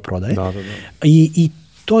ljudski deo prodaje. Da. I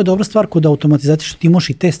to je dobra stvar kod automatizacije, što ti možeš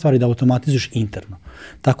i te stvari da automatizuješ interno.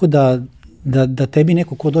 Tako da tebi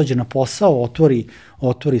neko ko dođe na posao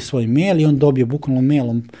otvori svoj mail i on dobije bukvalno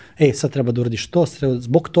mailom, sad treba da uradiš to,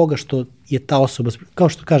 zbog toga što je ta osoba, kao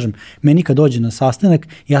što kažem, meni kad dođe na sastanak,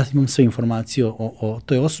 ja imam sve informacije o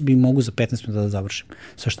toj osobi i mogu za 15 minuta da završim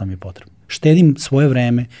sve što mi je potrebno. Štedim svoje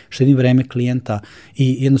vreme, štedim vreme klijenta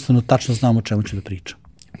i jednostavno tačno znam o čemu ću da pričam.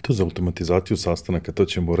 To za automatizaciju sastanaka, to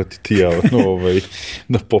će morati ti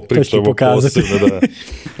da popričamo posebno.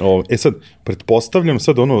 Sad, pretpostavljam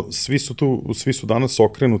sad svi su danas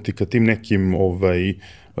okrenuti ka tim nekim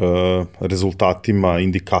rezultatima,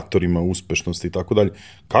 indikatorima uspešnosti i tako dalje.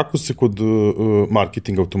 Kako se kod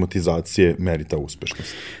marketing automatizacije meri ta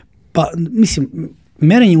uspešnost? Pa, mislim,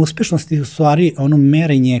 merenje uspešnosti je u stvari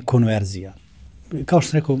merenje konverzija. Kao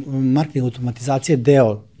što sam rekao, marketing automatizacija je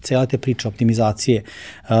deo cijela te priča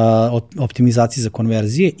optimizacije za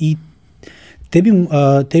konverzije i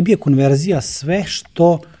tebi je konverzija sve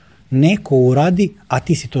što neko uradi, a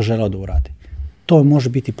ti si to želeo da uradi. To može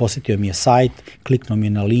biti posjetio mi je sajt, kliknuo mi je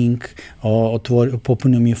na link,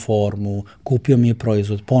 popunio mi je formu, kupio mi je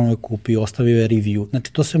proizvod, ponovo je kupio, ostavio je review.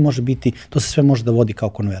 Znači to se sve može da vodi kao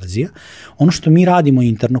konverzija. Ono što mi radimo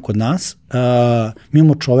interno kod nas, mi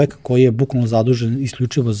imamo čoveka koji je bukvalno zadužen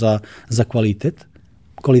isključivo za kvalitet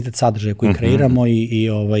sadržaja koji kreiramo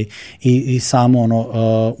i samo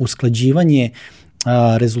usklađivanje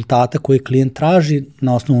rezultata koje klijent traži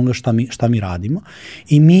na osnovu onoga šta mi radimo.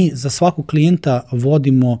 I mi za svakog klijenta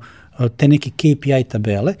vodimo te neke KPI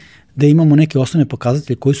tabele da imamo neke osnovne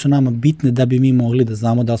pokazatelje koji su nama bitne da bi mi mogli da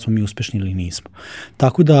znamo da li smo mi uspešni ili nismo.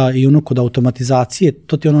 Tako da i kod automatizacije,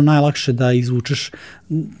 to ti je najlakše da izvučeš,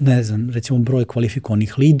 ne znam, recimo broj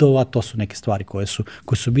kvalifikovanih lidova, to su neke stvari koje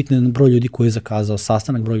su bitne, broj ljudi koji je zakazao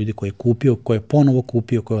sastanak, broj ljudi koji je kupio, koji je ponovo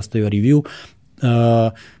kupio, koji je ostavio review,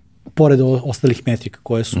 pored ostalih metrika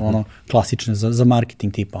koje su klasične za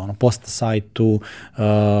marketing tipa, post sajtu,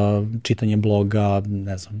 čitanje bloga,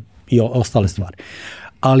 ne znam, i ostale stvari.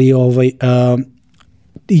 Ali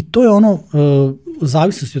i to je u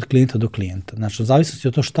zavisnosti od klijenta do klijenta. Znači, u zavisnosti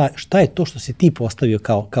od to šta je to što si ti postavio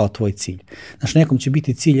kao tvoj cilj. Znači, nekom će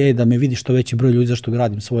biti cilj da me vidi što veći broj ljudi zašto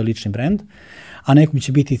gradim svoj lični brand, a nekom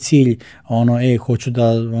će biti cilj hoću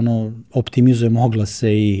da optimizujem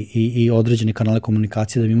oglase i određene kanale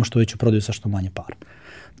komunikacije da bi imao što veću prodaju sa što manje para.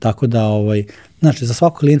 Tako da, znači, za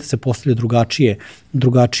svakog klijenta se postavlja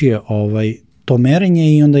drugačije to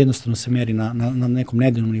merenje i onda jednostavno se meri na nekom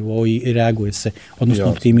nedeljnom nivou i reaguje se, odnosno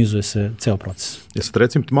optimizuje se ceo proces. Sad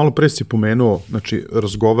recimo, malo pre si pomenuo, znači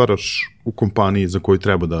razgovaraš u kompaniji za koju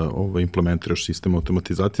treba da implementiraš sistem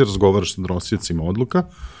automatizacije, razgovaraš sa donosiocima odluka,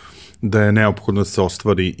 da je neophodno da se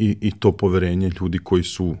ostvari i to poverenje ljudi koji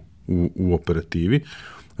su u operativi.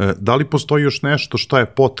 Da li postoji još nešto šta je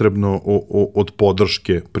potrebno od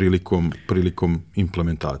podrške prilikom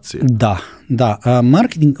implementacije? Da.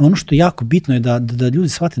 Marketing, ono što je jako bitno je da ljudi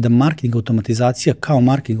shvate da marketing automatizacija kao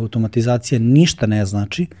marketing automatizacija ništa ne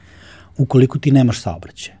znači ukoliko ti nemaš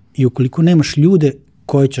saobraćaj i ukoliko nemaš ljude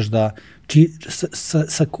koje ćeš da,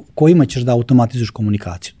 sa kojima ćeš da automatizuješ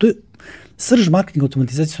komunikaciju. To je srž marketinga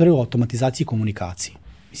automatizacije, stvari o automatizaciji komunikacije.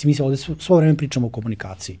 Mislim, mi se ovde svo vreme pričamo o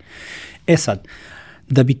komunikaciji. Sad,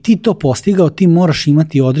 da bi ti to postigao, ti moraš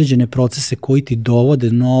imati određene procese koji ti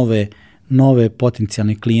dovode nove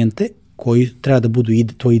potencijalne klijente, koji treba da budu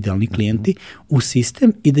tvoji idealni klijenti u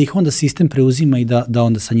sistem i da ih onda sistem preuzima i da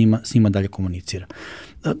onda s njima dalje komunicira.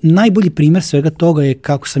 Najbolji primer svega toga je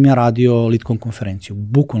kako sam ja radio LeadCon konferenciju.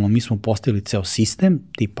 Bukvalno mi smo postavili ceo sistem,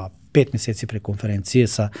 tipa 5 meseci pre konferencije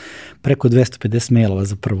sa preko 250 mailova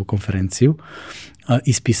za prvu konferenciju,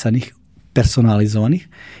 ispisanih, personalizovanih,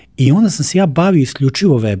 i onda sam se ja bavio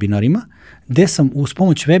isključivo webinarima, gde sam uz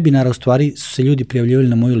pomoć webinara, u stvari su se ljudi prijavljivali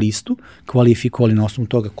na moju listu, kvalifikovali na osnovu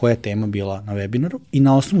toga koja je tema bila na webinaru i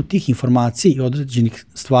na osnovu tih informacija i određenih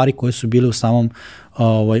stvari koje su bile u samom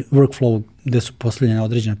workflowu gde su postavljene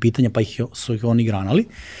određena pitanja, pa su ih oni granali,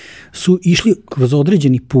 su išli kroz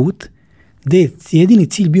određeni put gde je jedini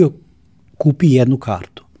cilj bio kupi jednu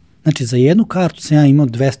kartu. Znači, za jednu kartu sam ja imao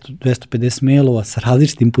 200-250 mailova sa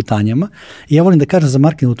različitim putanjama i ja volim da kažem za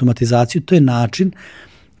marketing automatizaciju, to je način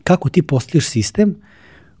kako ti postavljaš sistem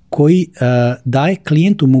koji daje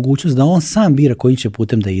klijentu mogućnost da on sam bira kojim će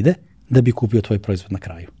putem da ide da bi kupio tvoj proizvod na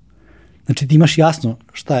kraju. Znači, ti imaš jasno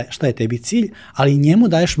šta je tebi cilj, ali njemu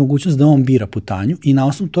daješ mogućnost da on bira putanju i na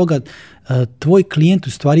osnovu toga tvoj klijent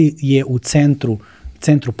u stvari je u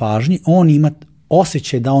centru pažnje, on ima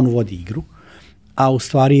osjećaj da on vodi igru, a u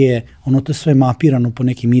stvari je to sve mapirano po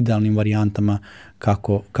nekim idealnim varijantama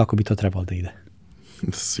kako bi to trebalo da ide.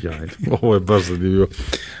 Sjajno, ovo je baš zanimljivo.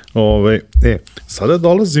 Sada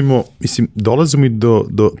dolazimo i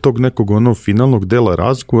do tog nekog finalnog dela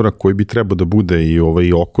razgovora koji bi trebao da bude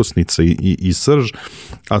i okosnica i srž,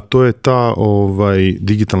 a to je ta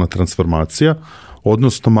digitalna transformacija,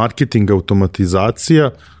 odnosno marketing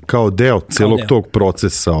automatizacija kao deo celog tog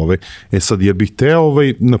procesa. Sad, jer bih teo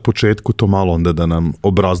na početku to malo onda da nam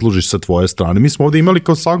obrazložiš sa tvoje strane. Mi smo ovde imali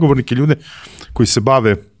kao sagovornike ljude koji se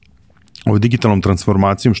bave digitalnom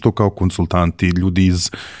transformacijom, što kao konsultanti, ljudi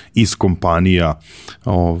iz kompanija,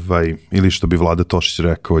 ili što bi Vlada Tošić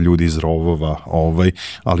rekao, ljudi iz rovova,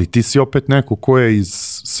 ali ti si opet neko ko je iz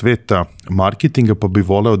sveta marketinga, pa bi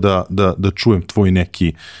voleo da čujem tvoj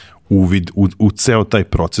neki uvid u ceo taj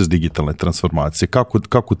proces digitalne transformacije.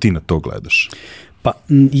 Kako ti na to gledaš? Pa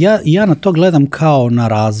ja na to gledam kao na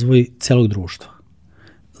razvoj celog društva.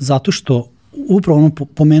 Zato što upravo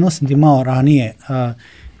pomenuo sam ti malo ranije,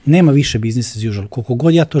 nema više business as usual. Koliko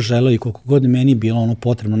god ja to želeo i koliko god meni bilo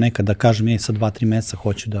potrebno nekad da kažem, sad 2-3 meseca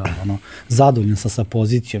hoću da zadovoljan sam sa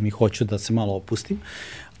pozicijom i hoću da se malo opustim,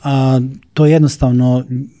 to jednostavno,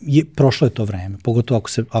 prošlo je to vreme, pogotovo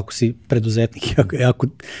ako si preduzetnik, ako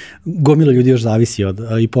gomila ljudi još zavisi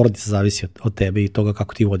i porodica zavisi od tebe i toga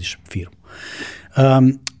kako ti vodiš firmu.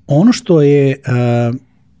 Ono što je,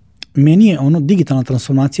 meni je digitalna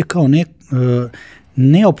transformacija kao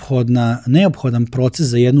neophodan proces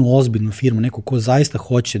za jednu ozbiljnu firmu, neko ko zaista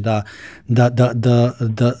hoće da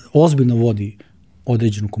ozbiljno vodi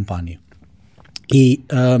određenu kompaniju. I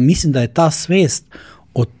mislim da je ta svest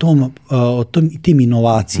o tim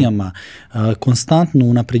inovacijama, konstantno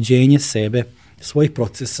unapređenje sebe, svojih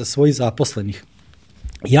procesa, svojih zaposlenih,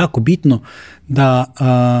 jako bitno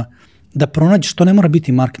da pronađeš, to ne mora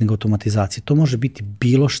biti marketing automatizacije, to može biti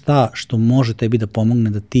bilo šta što može tebi da pomogne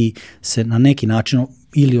da ti se na neki način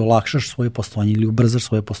ili olakšaš svoje poslovanje ili ubrzaš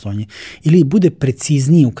svoje poslovanje ili bude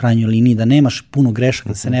precizniji u krajnjoj liniji, da nemaš puno grešaka,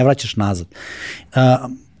 da se ne vraćaš nazad.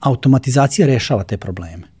 Automatizacija rešava te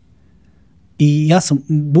probleme. I ja sam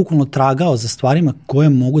bukvalno tragao za stvarima koje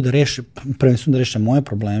mogu da reše, prvenstveno da reše moje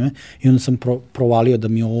probleme i onda sam provalio da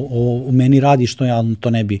mi u meni radi što ja to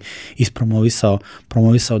ne bi ispromovisao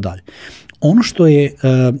dalje. Ono što je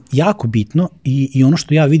jako bitno i ono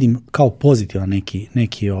što ja vidim kao pozitivan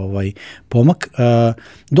neki pomak,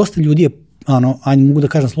 dosta ljudi je, mogu da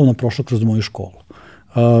kažem slovno, prošlo kroz moju školu.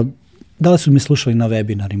 Da li su me slušali na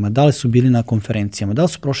webinarima, da li su bili na konferencijama, da li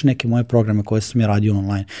su prošli neke moje programe koje sam ja radio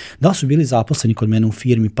online, da li su bili zaposleni kod mene u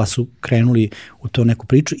firmi pa su krenuli u to neku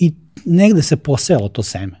priču i negde se posejalo to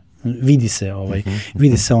seme.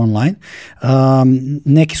 Vidi se online.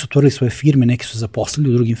 Neki su otvorili svoje firme, neki su zaposlili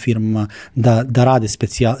u drugim firmama da rade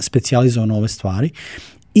specijalizovano ove stvari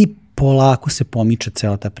i polako se pomiče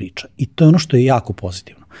cela ta priča. I to je ono što je jako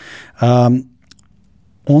pozitivno.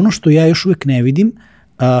 Ono što ja još uvek ne vidim,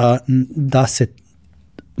 da se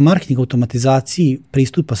marketing automatizaciji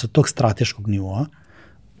pristupa sa tog strateškog nivoa,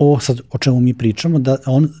 o čemu mi pričamo, da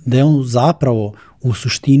je on zapravo u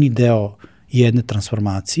suštini deo jedne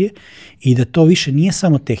transformacije i da to više nije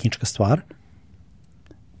samo tehnička stvar.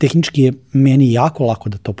 Tehnički je meni jako lako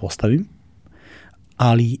da to postavim,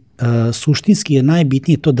 ali suštinski je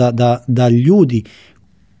najbitnije to da ljudi,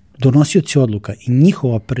 donosioci odluka i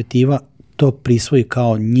njihova operativa to prisvoji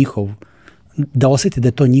kao njihov, da osjeti da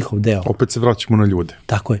je to njihov deo. Opet se vraćamo na ljude.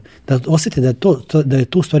 Tako je. Da osjeti da je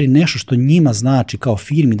to u stvari nešto što njima znači kao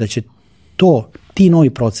firmi, da će ti novi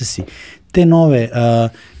procesi, te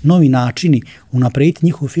novi načini unaprediti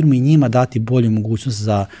njihovu firmu i njima dati bolju mogućnost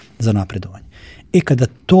za napredovanje. Kada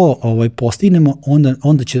to postignemo,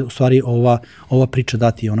 onda će u stvari ova priča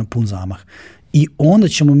dati pun zamah. I onda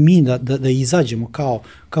ćemo mi da izađemo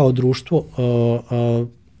kao društvo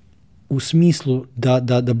u smislu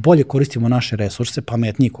da bolje koristimo naše resurse,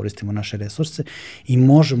 pametnije koristimo naše resurse i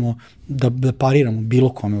možemo da pariramo bilo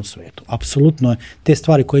kome u svetu. Apsolutno je te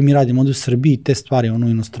stvari koje mi radimo ovdje u Srbiji, te stvari u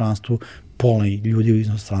inostranstvu, pola ljudi u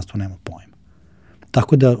inostranstvu nema pojma.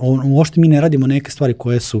 Tako da uopšte mi ne radimo neke stvari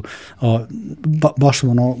koje su baš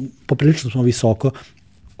poprilično smo visoko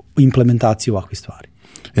u implementaciji ovakvih stvari.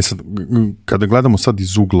 Sad, kada gledamo sad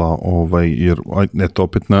iz ugla, jer eto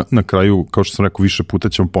opet na kraju, kao što sam rekao, više puta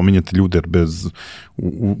ćemo pominjati ljude, jer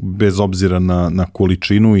bez obzira na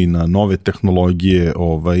količinu i na nove tehnologije,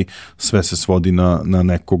 sve se svodi na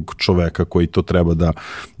nekog čoveka koji to treba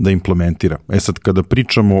da implementira. Sad, kada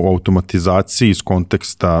pričamo o automatizaciji iz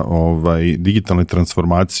konteksta digitalne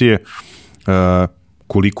transformacije,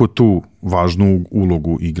 koliko tu važnu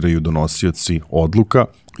ulogu igraju donosioci odluka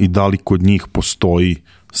i da li kod njih postoji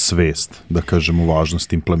svest, da kažemo,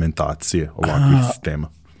 važnost implementacije ovakvih sistema?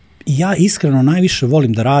 Ja iskreno najviše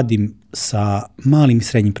volim da radim sa malim i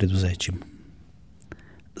srednjim preduzećima.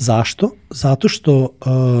 Zašto? Zato što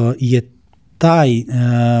je taj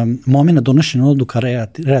moment donošenja odluka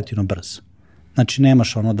relativno brz. Znači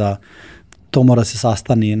nemaš da to mora se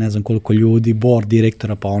sastani, ne znam koliko ljudi, board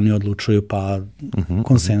direktora, pa oni odlučuju, pa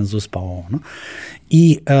konsenzus, pa ono.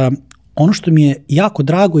 I ono što mi je jako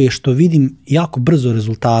drago je što vidim jako brzo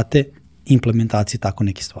rezultate implementacije tako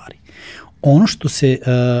neke stvari. Ono što se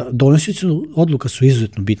donosioci odluka su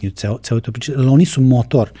izuzetno bitni u celoj toj priči, ali oni su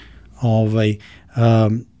motor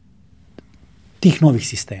tih novih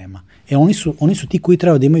sistema. Oni su ti koji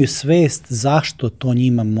treba da imaju svest zašto to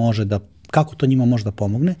njima može kako to njima može da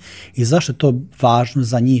pomogne i zašto je to važno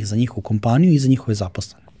za njih, za njihovu kompaniju i za njihove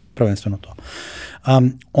zaposlene. Prvenstveno to.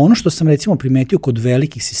 Ono što sam recimo primetio kod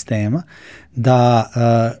velikih sistema, da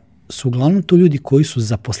su uglavnom to ljudi koji su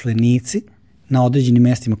zaposlenici na određenim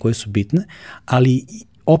mestima koje su bitne, ali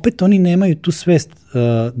opet oni nemaju tu svest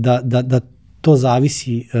da to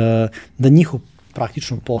zavisi, da njihov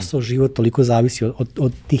praktično posao, život toliko zavisi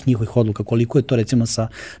od tih njihovih odluka, koliko je to recimo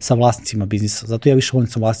sa vlasnicima biznisa. Zato ja više volim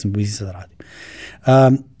sa vlasnicima biznisa da radim.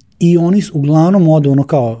 I oni uglavnom odu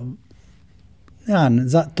kao,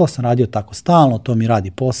 to sam radio tako stalno, to mi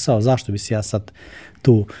radi posao, zašto bi se ja sad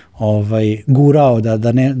tu gurao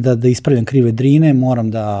da ispravljam krive drine,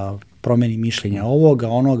 moram da promenim mišljenja ovoga,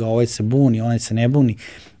 onoga, ovaj se buni, onaj se ne buni.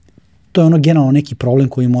 To je generalno neki problem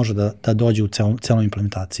koji može da dođe u celoj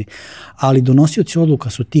implementaciji. Ali donosioci odluka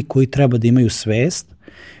su ti koji treba da imaju svest,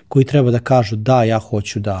 koji treba da kažu da ja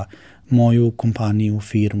hoću da moju kompaniju,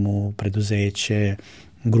 firmu, preduzeće,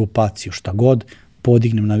 grupaciju, šta god,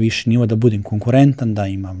 podignem na viši nivo, da budem konkurentan,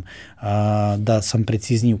 da sam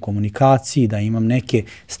precizniji u komunikaciji, da imam neke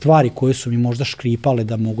stvari koje su mi možda škripale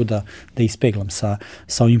da mogu da ispeglam sa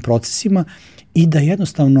ovim procesima i da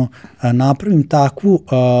jednostavno napravim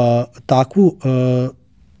takvu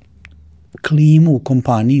klimu u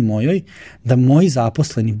kompaniji mojoj, da moji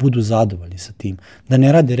zaposleni budu zadovoljni sa tim, da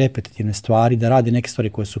ne rade repetitivne stvari, da rade neke stvari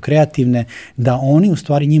koje su kreativne, da oni u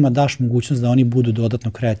stvari njima daš mogućnost da oni budu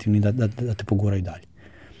dodatno kreativni, da te poguraju dalje.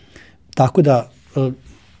 Tako da,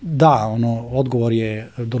 odgovor je,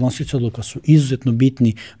 donosioci odluka su izuzetno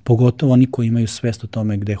bitni, pogotovo oni koji imaju svest o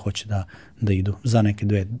tome gde hoće da idu za neke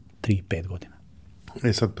 2, 3, 5 godina.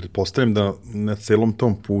 Sad pretpostavljam da na celom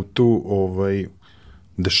tom putu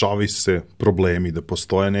dešavaju se problemi, da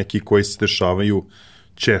postoje neki koji se dešavaju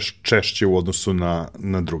češće u odnosu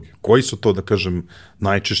na druge. Koji su to, da kažem,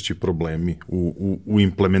 najčešći problemi u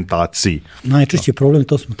implementaciji? Najčešći problem,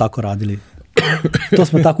 to smo tako radili. To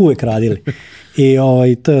smo tako uvek radili. I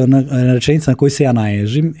to je rečenica na koju se ja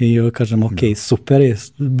naježim i kažem, ok, super je,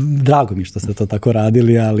 drago mi što ste to tako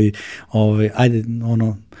radili, ali ajde,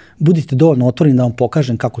 budite dovoljno otvoreni da vam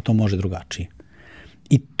pokažem kako to može drugačije.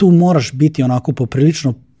 I tu moraš biti onako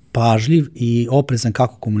poprilično pažljiv i oprezan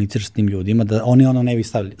kako komuniciraš s tim ljudima, da oni ne bi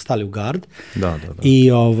stali u gard. Da.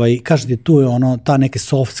 I kažete, tu je ta neke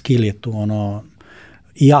soft skill je tu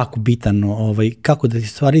jako bitan, kako da ti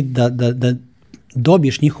stvari, da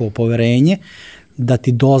dobiješ njihovo poverenje, da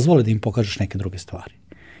ti dozvole da im pokažeš neke druge stvari.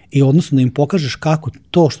 I odnosno da im pokažeš kako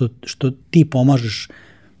to što ti pomažeš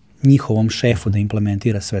njihovom šefu da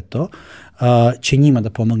implementira sve to, će njima da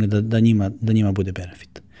pomogne da njima bude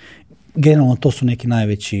benefit. Generalno to su neki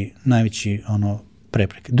najveći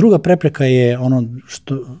prepreke. Druga prepreka je ono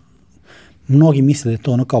što mnogi misle da je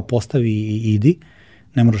to ono kao postavi i idi,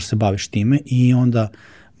 ne moraš se baviš time i onda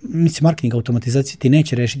marketing automatizacije ti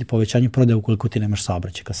neće rešiti povećanje prodaje ukoliko ti nemaš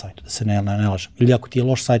saobraćaj ka sajtu, da se ne lažem. Ili ako ti je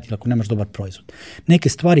loš sajt ili ako nemaš dobar proizvod. Neke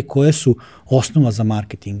stvari koje su osnova za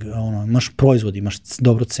marketing, imaš proizvod, imaš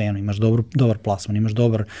dobru cenu, imaš dobar plasman, imaš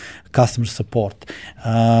dobar customer support,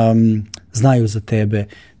 znaju za tebe.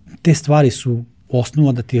 Te stvari su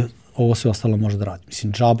osnova da ti ovo sve ostalo može da radi.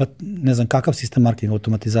 Mislim, džaba, ne znam kakav sistem marketing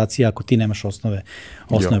automatizacije ako ti nemaš osnove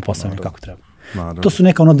postavljene kako treba. Naravno. To su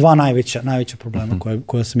neka dva najveća problema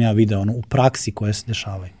koje sam ja video u praksi koje se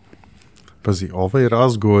dešavaju. Pazi, ovaj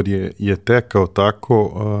razgovor je tekao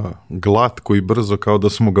tako glatko i brzo kao da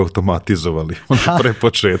smo ga automatizovali pre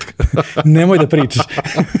početka. Nemoj da pričaš.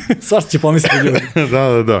 Svašta će pomisliti ljudi.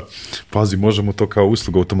 Da. Pazi, možemo to kao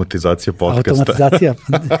usluga automatizacija podcasta. Automatizacija.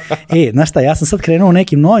 Znaš šta, ja sam sad krenuo u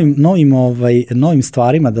nekim novim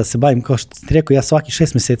stvarima da se bavim, kao što ti rekao, ja svaki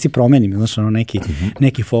 6 meseci promenim, znaš,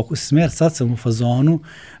 neki fokus, smer, sad sam u fazonu,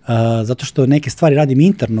 zato što neke stvari radim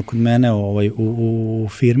interno kod mene u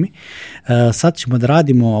firmi. Sad ćemo da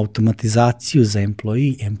radimo automatizaciju za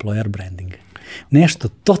employer branding. Nešto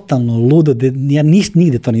totalno ludo, ja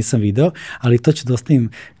nigde to nisam video, ali to ću da ostavim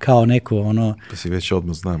kao neko Pa si već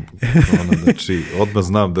odmah znam. Znači, odmah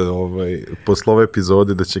znam da posle ove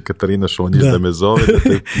epizode da će Katarina Šonjić da me zove,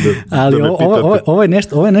 ali da me pitate.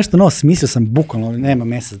 Ovo je nešto novo, smislio sam bukvalno, nema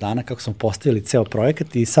mesec dana kako smo postavili ceo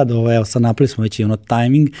projekat i sad sad napravili smo već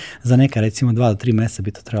timing za neka recimo 2 do 3 meseca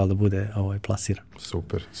bi to trebalo da bude plasiran.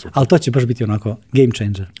 Super. Ali to će baš biti onako game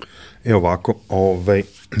changer. Ovako,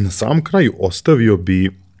 na samom kraju ostavio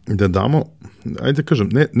bi da damo, ajde da kažem,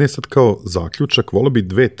 ne sad kao zaključak, volio bi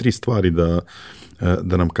 2-3 stvari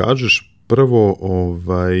da nam kažeš. Prvo,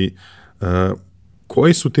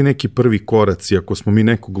 koji su ti neki prvi koraci ako smo mi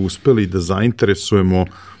nekoga uspeli da zainteresujemo,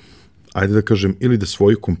 ajde da kažem, ili da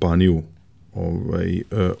svoju kompaniju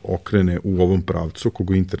okrene u ovom pravcu,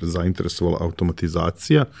 koga je zainteresovala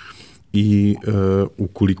automatizacija, i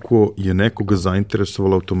ukoliko je nekoga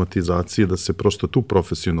zainteresovala automatizacija da se prosto tu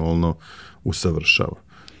profesionalno usavršava.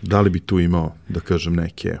 Da li bi tu imao, da kažem,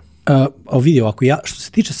 neke... Vidi ovako, što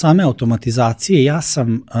se tiče same automatizacije, ja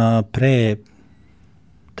sam pre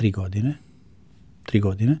 3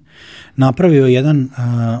 godine napravio jedan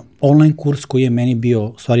online kurs koji je meni bio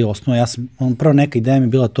u stvari osnova. Ja sam, prvo neka ideja mi je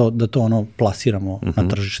bila da to plasiramo na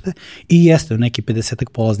tržište i jeste, neki 50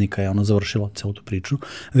 polaznika je završilo celu tu priču.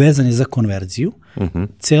 Vezan je za konverziju.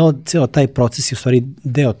 Ceo taj proces je u stvari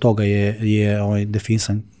deo toga je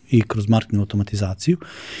definisan i kroz marketing automatizaciju.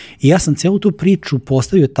 I ja sam celu tu priču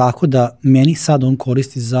postavio tako da meni sad on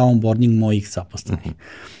koristi za onboarding mojih zaposlenih.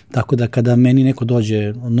 Tako da kada meni neko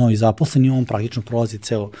dođe novi zaposleni, on praktično prolazi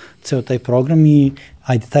ceo taj program i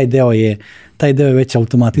ajde, taj deo je već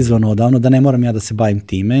automatizovano odavno, da ne moram ja da se bavim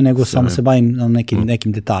time, nego samo se bavim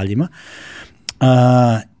nekim detaljima.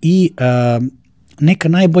 Neka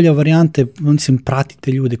najbolja varijanta je,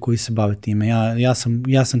 pratite ljude koji se bave time.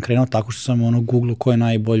 Ja sam krenuo tako što sam googlao ko je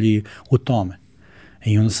najbolji u tome.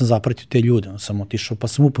 I onda sam zapratio te ljude, onda sam otišao pa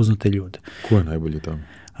sam upoznao te ljude. Ko je najbolji tamo?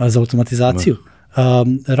 Za automatizaciju?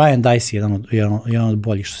 Ryan Dicey je jedan od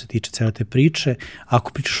boljih što se tiče cele te priče.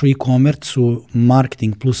 Ako pričaš o e-commerce-u,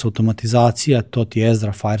 marketing plus automatizacija, to ti je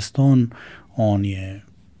Ezra Firestone, on je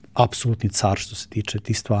apsolutni car što se tiče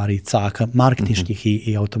tih stvari, caka, marketinških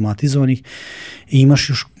i automatizovanih. I imaš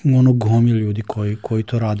još gomil ljudi koji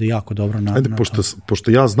to rade jako dobro. Ajde,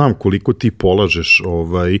 pošto ja znam koliko ti polažeš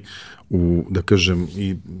u, da kažem,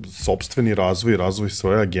 i sopstveni razvoj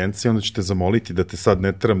svoje agencije, onda ću te zamoliti da te sad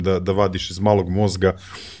ne trebam da vadiš iz malog mozga,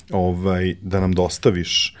 da nam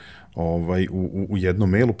dostaviš u jednom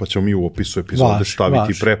mailu, pa ćemo mi u opisu epizode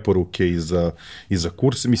staviti preporuke i za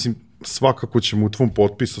kurse. Mislim, svakako ćemo u tvom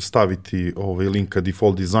potpisu staviti link ka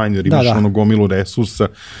Default Design, jer imaš gomilu resursa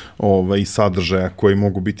i sadržaja koji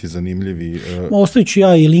mogu biti zanimljivi. Ostavit ću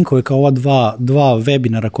ja i linkove kao ova dva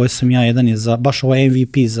webinara koje sam ja, jedan je baš ovaj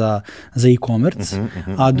MVP za e-commerce,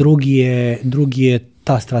 a drugi je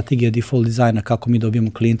ta strategija default dizajna, kako mi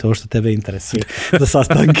dobijemo klijente, ovo što tebe interesuje za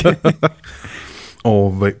sastanke.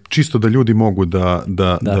 Čisto da ljudi mogu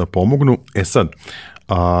da pomognu. Sad,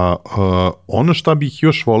 ono šta bih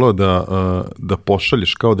još voleo da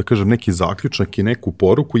pošalješ kao da kažem neki zaključak i neku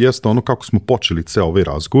poruku jeste ono kako smo počeli ceo ovaj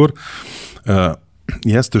razgovor,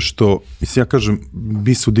 jeste što, mislim ja kažem,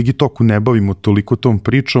 mi se u Digitoku ne bavimo toliko tom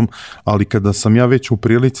pričom, ali kada sam ja već u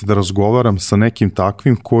prilici da razgovaram sa nekim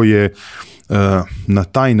takvim ko je na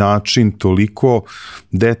taj način toliko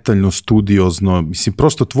detaljno, studiozno, mislim,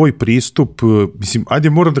 prosto tvoj pristup, mislim, ajde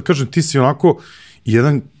moram da kažem, ti si onako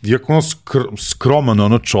jedan, jako ono skroman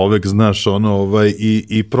ono čovek, znaš, ono,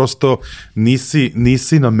 i prosto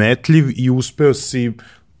nisi nametljiv i uspeo si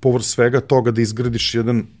povrh svega toga da izgradiš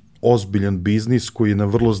jedan ozbiljan biznis koji je na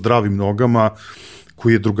vrlo zdravim nogama,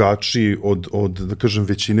 koji je drugačiji od da kažem,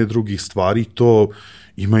 većine drugih stvari, to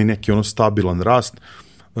ima i neki ono stabilan rast.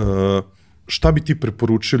 Šta bi ti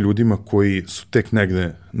preporučio ljudima koji su tek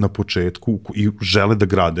negde na početku i žele da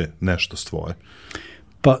grade nešto svoje?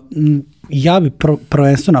 Pa ja bi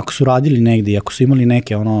prvenstveno ako su radili negde i ako su imali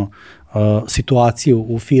neke situacije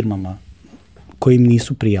u firmama koje im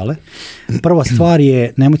nisu prijale, prva stvar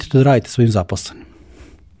je nemojte to da radite svojim zaposlenim.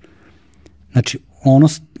 Znači,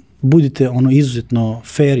 budite izuzetno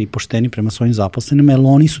fair i pošteni prema svojim zaposlenima, jer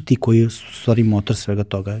oni su ti koji su stvari motor svega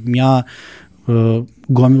toga. Ja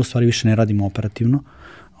gomilu stvari više ne radim operativno,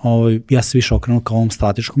 ja se više okrenuo ka ovom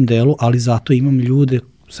strateškom delu, ali zato imam ljude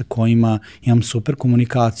sa kojima imam super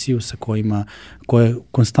komunikaciju, koje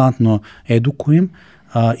konstantno edukujem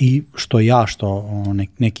i što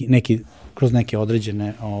neki kroz neke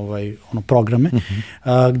određene programe,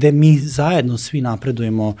 gde mi zajedno svi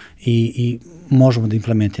napredujemo i možemo da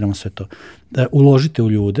implementiramo sve to. Uložite u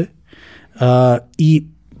ljude i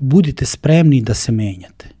budite spremni da se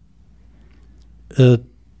menjate.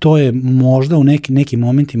 To je možda u nekim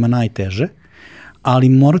momentima najteže, ali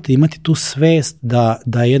morate imati tu svest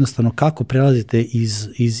da jednostavno kako prelazite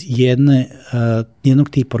iz jednog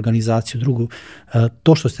tipa organizacije u drugu,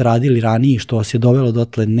 to što ste radili ranije i što vas je dovelo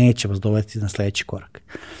dotle neće vas dovesti na sledeći korak.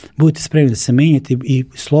 Budite spremni da se menjate i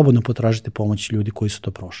slobodno potražite pomoć ljudi koji su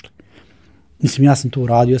to prošli. Mislim, ja sam to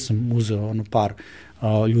uradio, ja sam uzeo par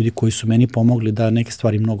ljudi koji su meni pomogli da neke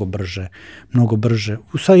stvari mnogo brže.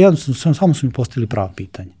 Sad samo su mi postavili prava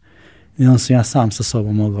pitanja. I onda sam ja sam sa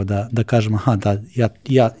sobom mogao da kažem,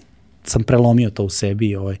 ja sam prelomio to u sebi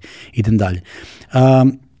i idem dalje.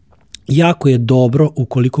 Jako je dobro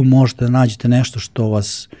ukoliko možete da nađete nešto što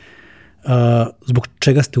vas, zbog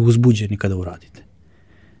čega ste uzbuđeni kada uradite.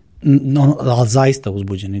 Ali zaista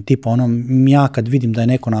uzbuđeni. Tipa ja kad vidim da je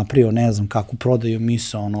neko napravio ne znam kakvu prodaju, mi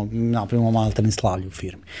se napravimo maltene slavlje u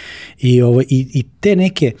firmi. I te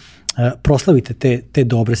neke, proslavite te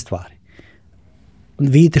dobre stvari.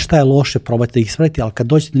 Vidite šta je loše, probajte da ih ispravite, ali kad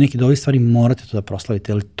dođete do neke dobre stvari morate to da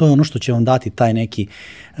proslavite, jer to je ono što će vam dati taj neki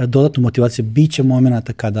dodatnu motivaciju. Biće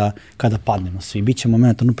momenata kada padnemo svi, biće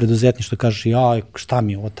momenata preduzetni što kažeš šta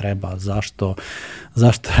mi ovo treba, zašto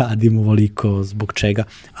radimo ovoliko, zbog čega,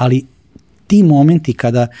 ali ti momenti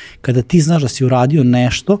kada ti znaš da si uradio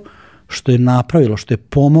nešto što je napravilo, što je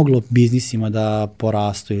pomoglo biznisima da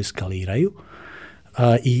porastu i skaliraju,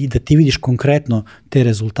 i da ti vidiš konkretno te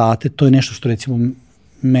rezultate, to je nešto što recimo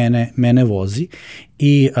mene vozi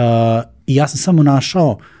i ja sam samo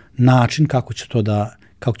našao način kako ću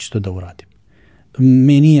to da uradim.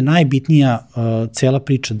 Meni je najbitnija cela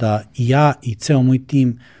priča da ja i ceo moj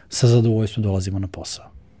tim sa zadovoljstvom dolazimo na posao.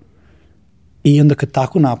 I onda kad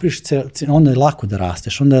tako napriš, onda je lako da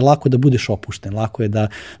rasteš, onda je lako da budeš opušten, lako je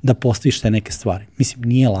da postaviš te neke stvari. Mislim,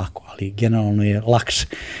 nije lako, ali generalno je lakše.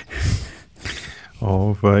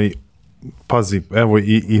 Pazi, evo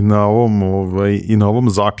i na ovom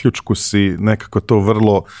zaključku si nekako to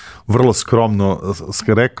vrlo skromno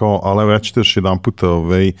rekao, ali evo ja ću te još jedan puta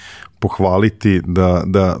pohvaliti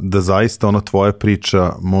da zaista tvoja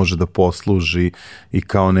priča može da posluži i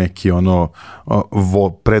kao neki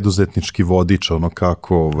preduzetnički vodič,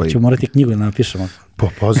 kako... Ćemo morati knjigu da napišemo. Pa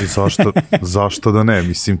pazi, zašto da ne?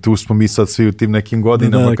 Mislim, tu smo mi sad svi u tim nekim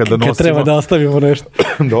godinama kada nosimo... Kad treba da ostavimo nešto.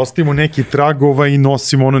 Da ostavimo neki trag i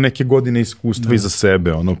nosimo neke godine iskustva iza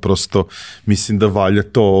sebe. Prosto mislim da valja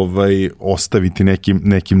to ostaviti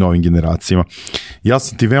nekim novim generacijama. Ja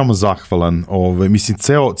sam ti veoma zahvalan. Mislim,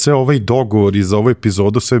 ceo ovaj dogovor i za ovu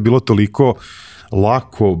epizodu sve je bilo toliko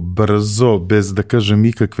lako, brzo, bez da kažem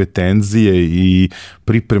ikakve tenzije i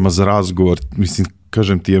priprema za razgovor. Mislim,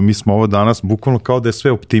 kažem ti, mi smo ovo danas bukvalno kao da je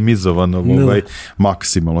sve optimizovano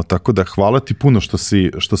maksimalno, tako da hvala ti puno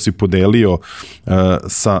što si podelio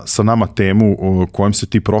sa nama temu kojom se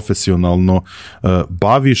ti profesionalno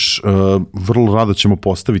baviš. Vrlo rado ćemo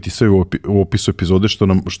postaviti sve u opisu epizode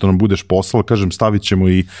što nam budeš poslao. Kažem, stavit ćemo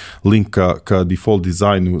i link ka default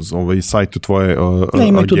designu, sajtu tvoje agencije.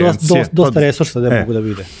 Ima tu dosta resursa da mogu da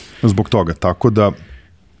vide. Zbog toga, tako da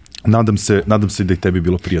nadam se da i tebi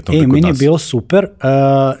bilo prijatno. Meni je bilo super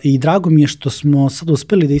i drago mi je što smo sad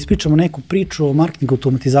uspeli da ispričamo neku priču o marketingu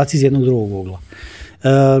automatizaciji iz jednog drugog ugla.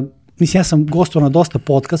 Mislim, ja sam gostovao na dosta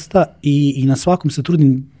podcasta i na svakom se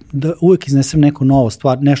trudim da uvek iznesem neku novu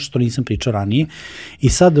stvar, nešto što nisam pričao ranije i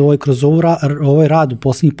sad kroz ovaj rad u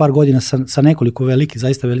poslednjih par godina sa nekoliko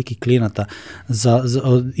zaista velikih klijenata,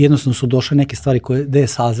 jednostavno su došle neke stvari gde je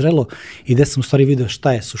sazrelo i gde sam u stvari video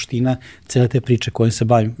šta je suština cele te priče kojim se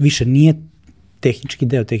bavim. Više nije tehnički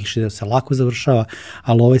deo se lako završava,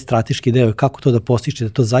 ali ovaj strateški deo je kako to da postiče, da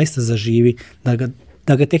to zaista zaživi,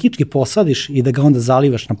 da ga tehnički posadiš i da ga onda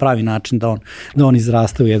zalivaš na pravi način, da on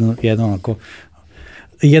izraste u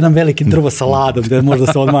jedan veliki drvo sa ladom gde možda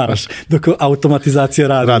se odmaraš dok automatizacija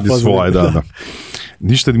radi svoje, da.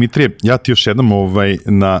 Ništa, Dimitrije, ja ti još jednom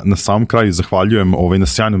na samom kraju zahvaljujem na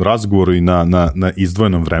sjajnom razgovoru i na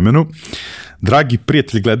izdvojenom vremenu. Dragi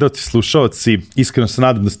prijatelji, gledalci, slušalci, iskreno se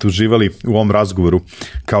nadam da ste uživali u ovom razgovoru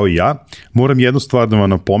kao i ja. Moram jednu stvar da vam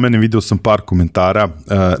napomenem, video sam par komentara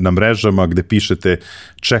na mrežama gde pišete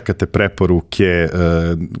čekate preporuke,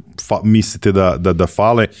 mislite da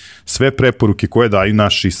fale. Sve preporuke koje daju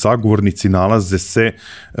naši sagovornici nalaze se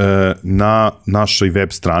na našoj web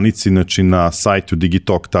stranici, znači na sajtu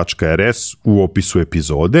digitalk.rs u opisu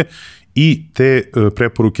epizode i te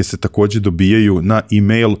preporuke se takođe dobijaju na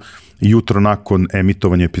e-mail jutro nakon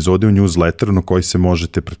emitovanja epizode u newsletteru na koji se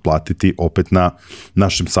možete pretplatiti opet na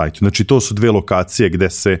našem sajtu. Znači to su dve lokacije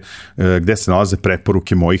gde se nalaze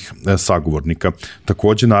preporuke mojih sagovornika.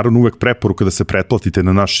 Takođe, naravno, uvek preporuka da se pretplatite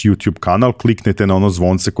na naš YouTube kanal, kliknete na ono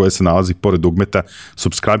zvonce koje se nalazi pored dugmeta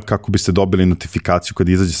subscribe kako biste dobili notifikaciju kad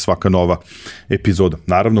izađe svaka nova epizoda.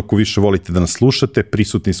 Naravno, ako više volite da nas slušate,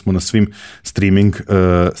 prisutni smo na svim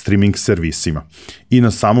streaming servisima. I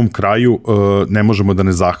na samom kraju ne možemo da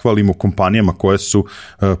ne zahvalimo kompanijama koje su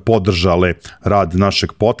podržale rad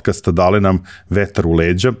našeg podcasta, dale nam vetar u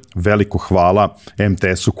leđa. Veliko hvala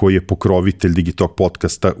MTS-u koji je pokrovitelj Digitalk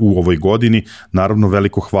podcasta u ovoj godini. Naravno,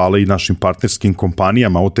 veliko hvala i našim partnerskim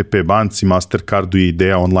kompanijama, OTP banci, Mastercardu i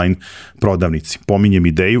Ideja online prodavnici. Pominjem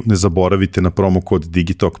Ideju, ne zaboravite na promo kod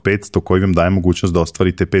Digitalk 500 koji vam daje mogućnost da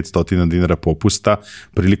ostvarite 500 dinara popusta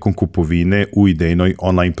prilikom kupovine u Idejnoj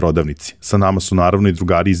online prodavnici. Sa nama su naravno i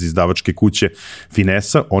drugari iz izdavačke kuće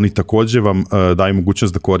Finesa, oni takođe vam daju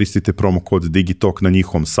mogućnost da koristite promo kod Digitalk na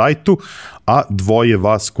njihovom sajtu, a dvoje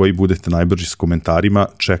vas koji budete najbrži s komentarima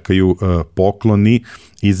čekaju pokloni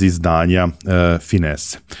iz izdanja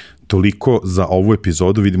Finese. Toliko za ovu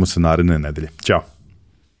epizodu, vidimo se naredne nedelje. Ćao!